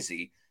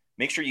easy,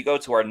 make sure you go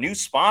to our new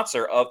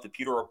sponsor of the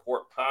Pewter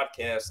Report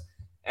podcast,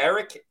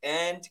 Eric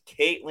and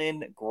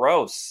Caitlin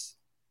Gross.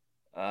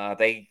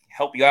 They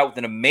help you out with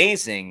an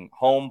amazing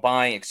home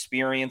buying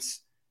experience.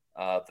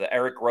 The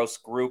Eric Gross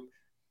Group.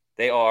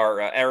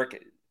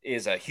 Eric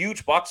is a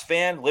huge Bucs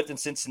fan, lived in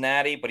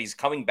Cincinnati, but he's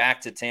coming back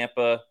to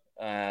Tampa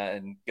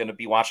and going to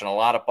be watching a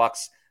lot of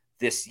Bucs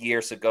this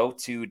year. So go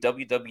to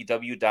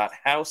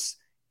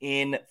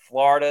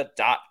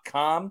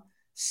www.houseinflorida.com.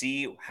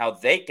 See how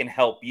they can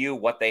help you,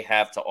 what they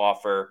have to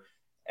offer.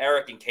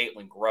 Eric and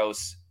Caitlin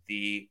Gross,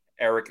 the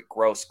Eric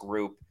Gross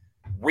Group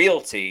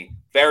Realty.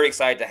 Very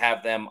excited to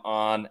have them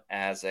on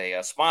as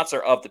a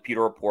sponsor of the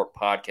Pewter Report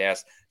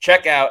podcast.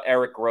 Check out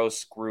Eric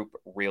Gross Group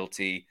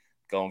Realty.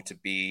 Going to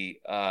be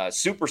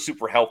super,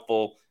 super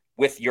helpful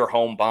with your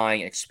home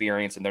buying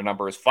experience. And their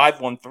number is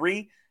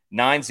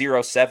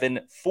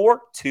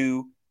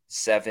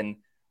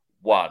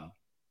 513-907-4271.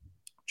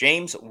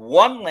 James,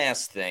 one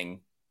last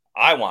thing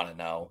I want to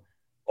know.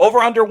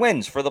 Over-under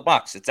wins for the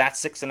Bucs. It's at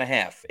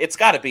 6.5. It's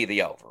got to be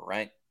the over,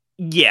 right?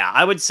 Yeah,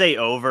 I would say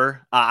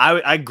over.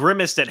 I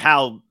grimaced at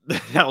how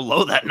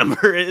low that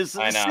number is.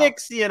 I know.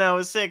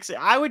 6.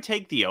 I would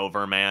take the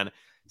over, man.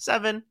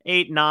 7,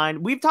 8,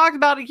 9. We've talked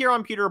about it here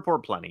on Pewter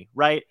Report plenty,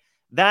 right?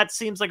 That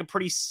seems like a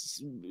pretty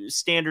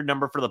standard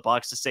number for the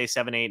Bucs to say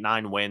 7, 8,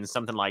 9 wins,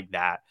 something like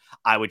that.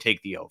 I would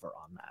take the over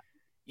on that.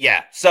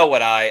 Yeah, so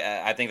would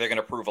I. I think they're going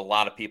to prove a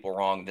lot of people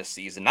wrong this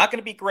season. Not going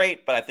to be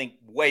great, but I think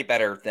way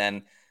better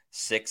than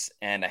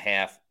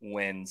 6.5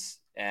 wins.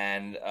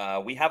 And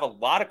we have a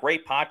lot of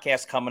great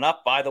podcasts coming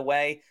up, by the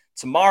way.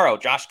 Tomorrow,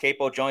 Josh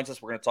Capo joins us.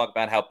 We're going to talk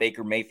about how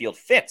Baker Mayfield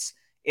fits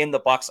in the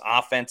Bucs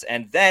offense.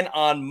 And then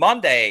on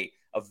Monday,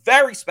 a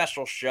very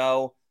special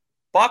show.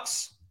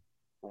 Bucs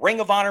Ring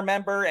of Honor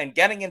member and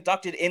getting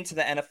inducted into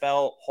the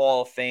NFL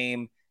Hall of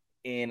Fame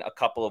in a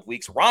couple of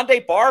weeks.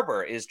 Rondé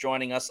Barber is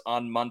joining us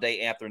on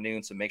Monday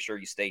afternoon, so make sure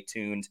you stay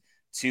tuned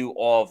to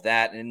all of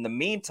that. And in the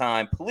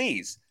meantime,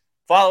 please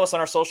follow us on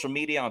our social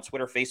media on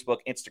Twitter, Facebook,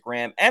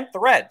 Instagram, and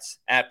Threads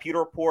at Pewter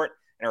Report,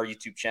 and our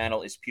YouTube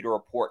channel is Pewter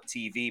Report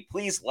TV.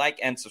 Please like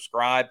and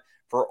subscribe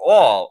for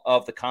all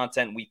of the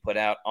content we put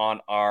out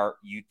on our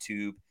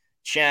YouTube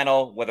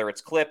channel, whether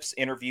it's clips,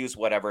 interviews,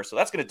 whatever. So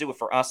that's going to do it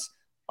for us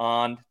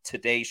on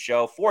today's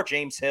show. For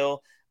James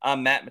Hill,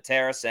 I'm Matt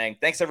Matera saying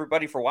thanks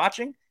everybody for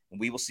watching, and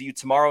we will see you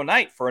tomorrow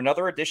night for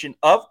another edition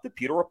of the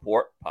Pewter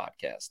Report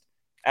podcast.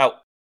 Out.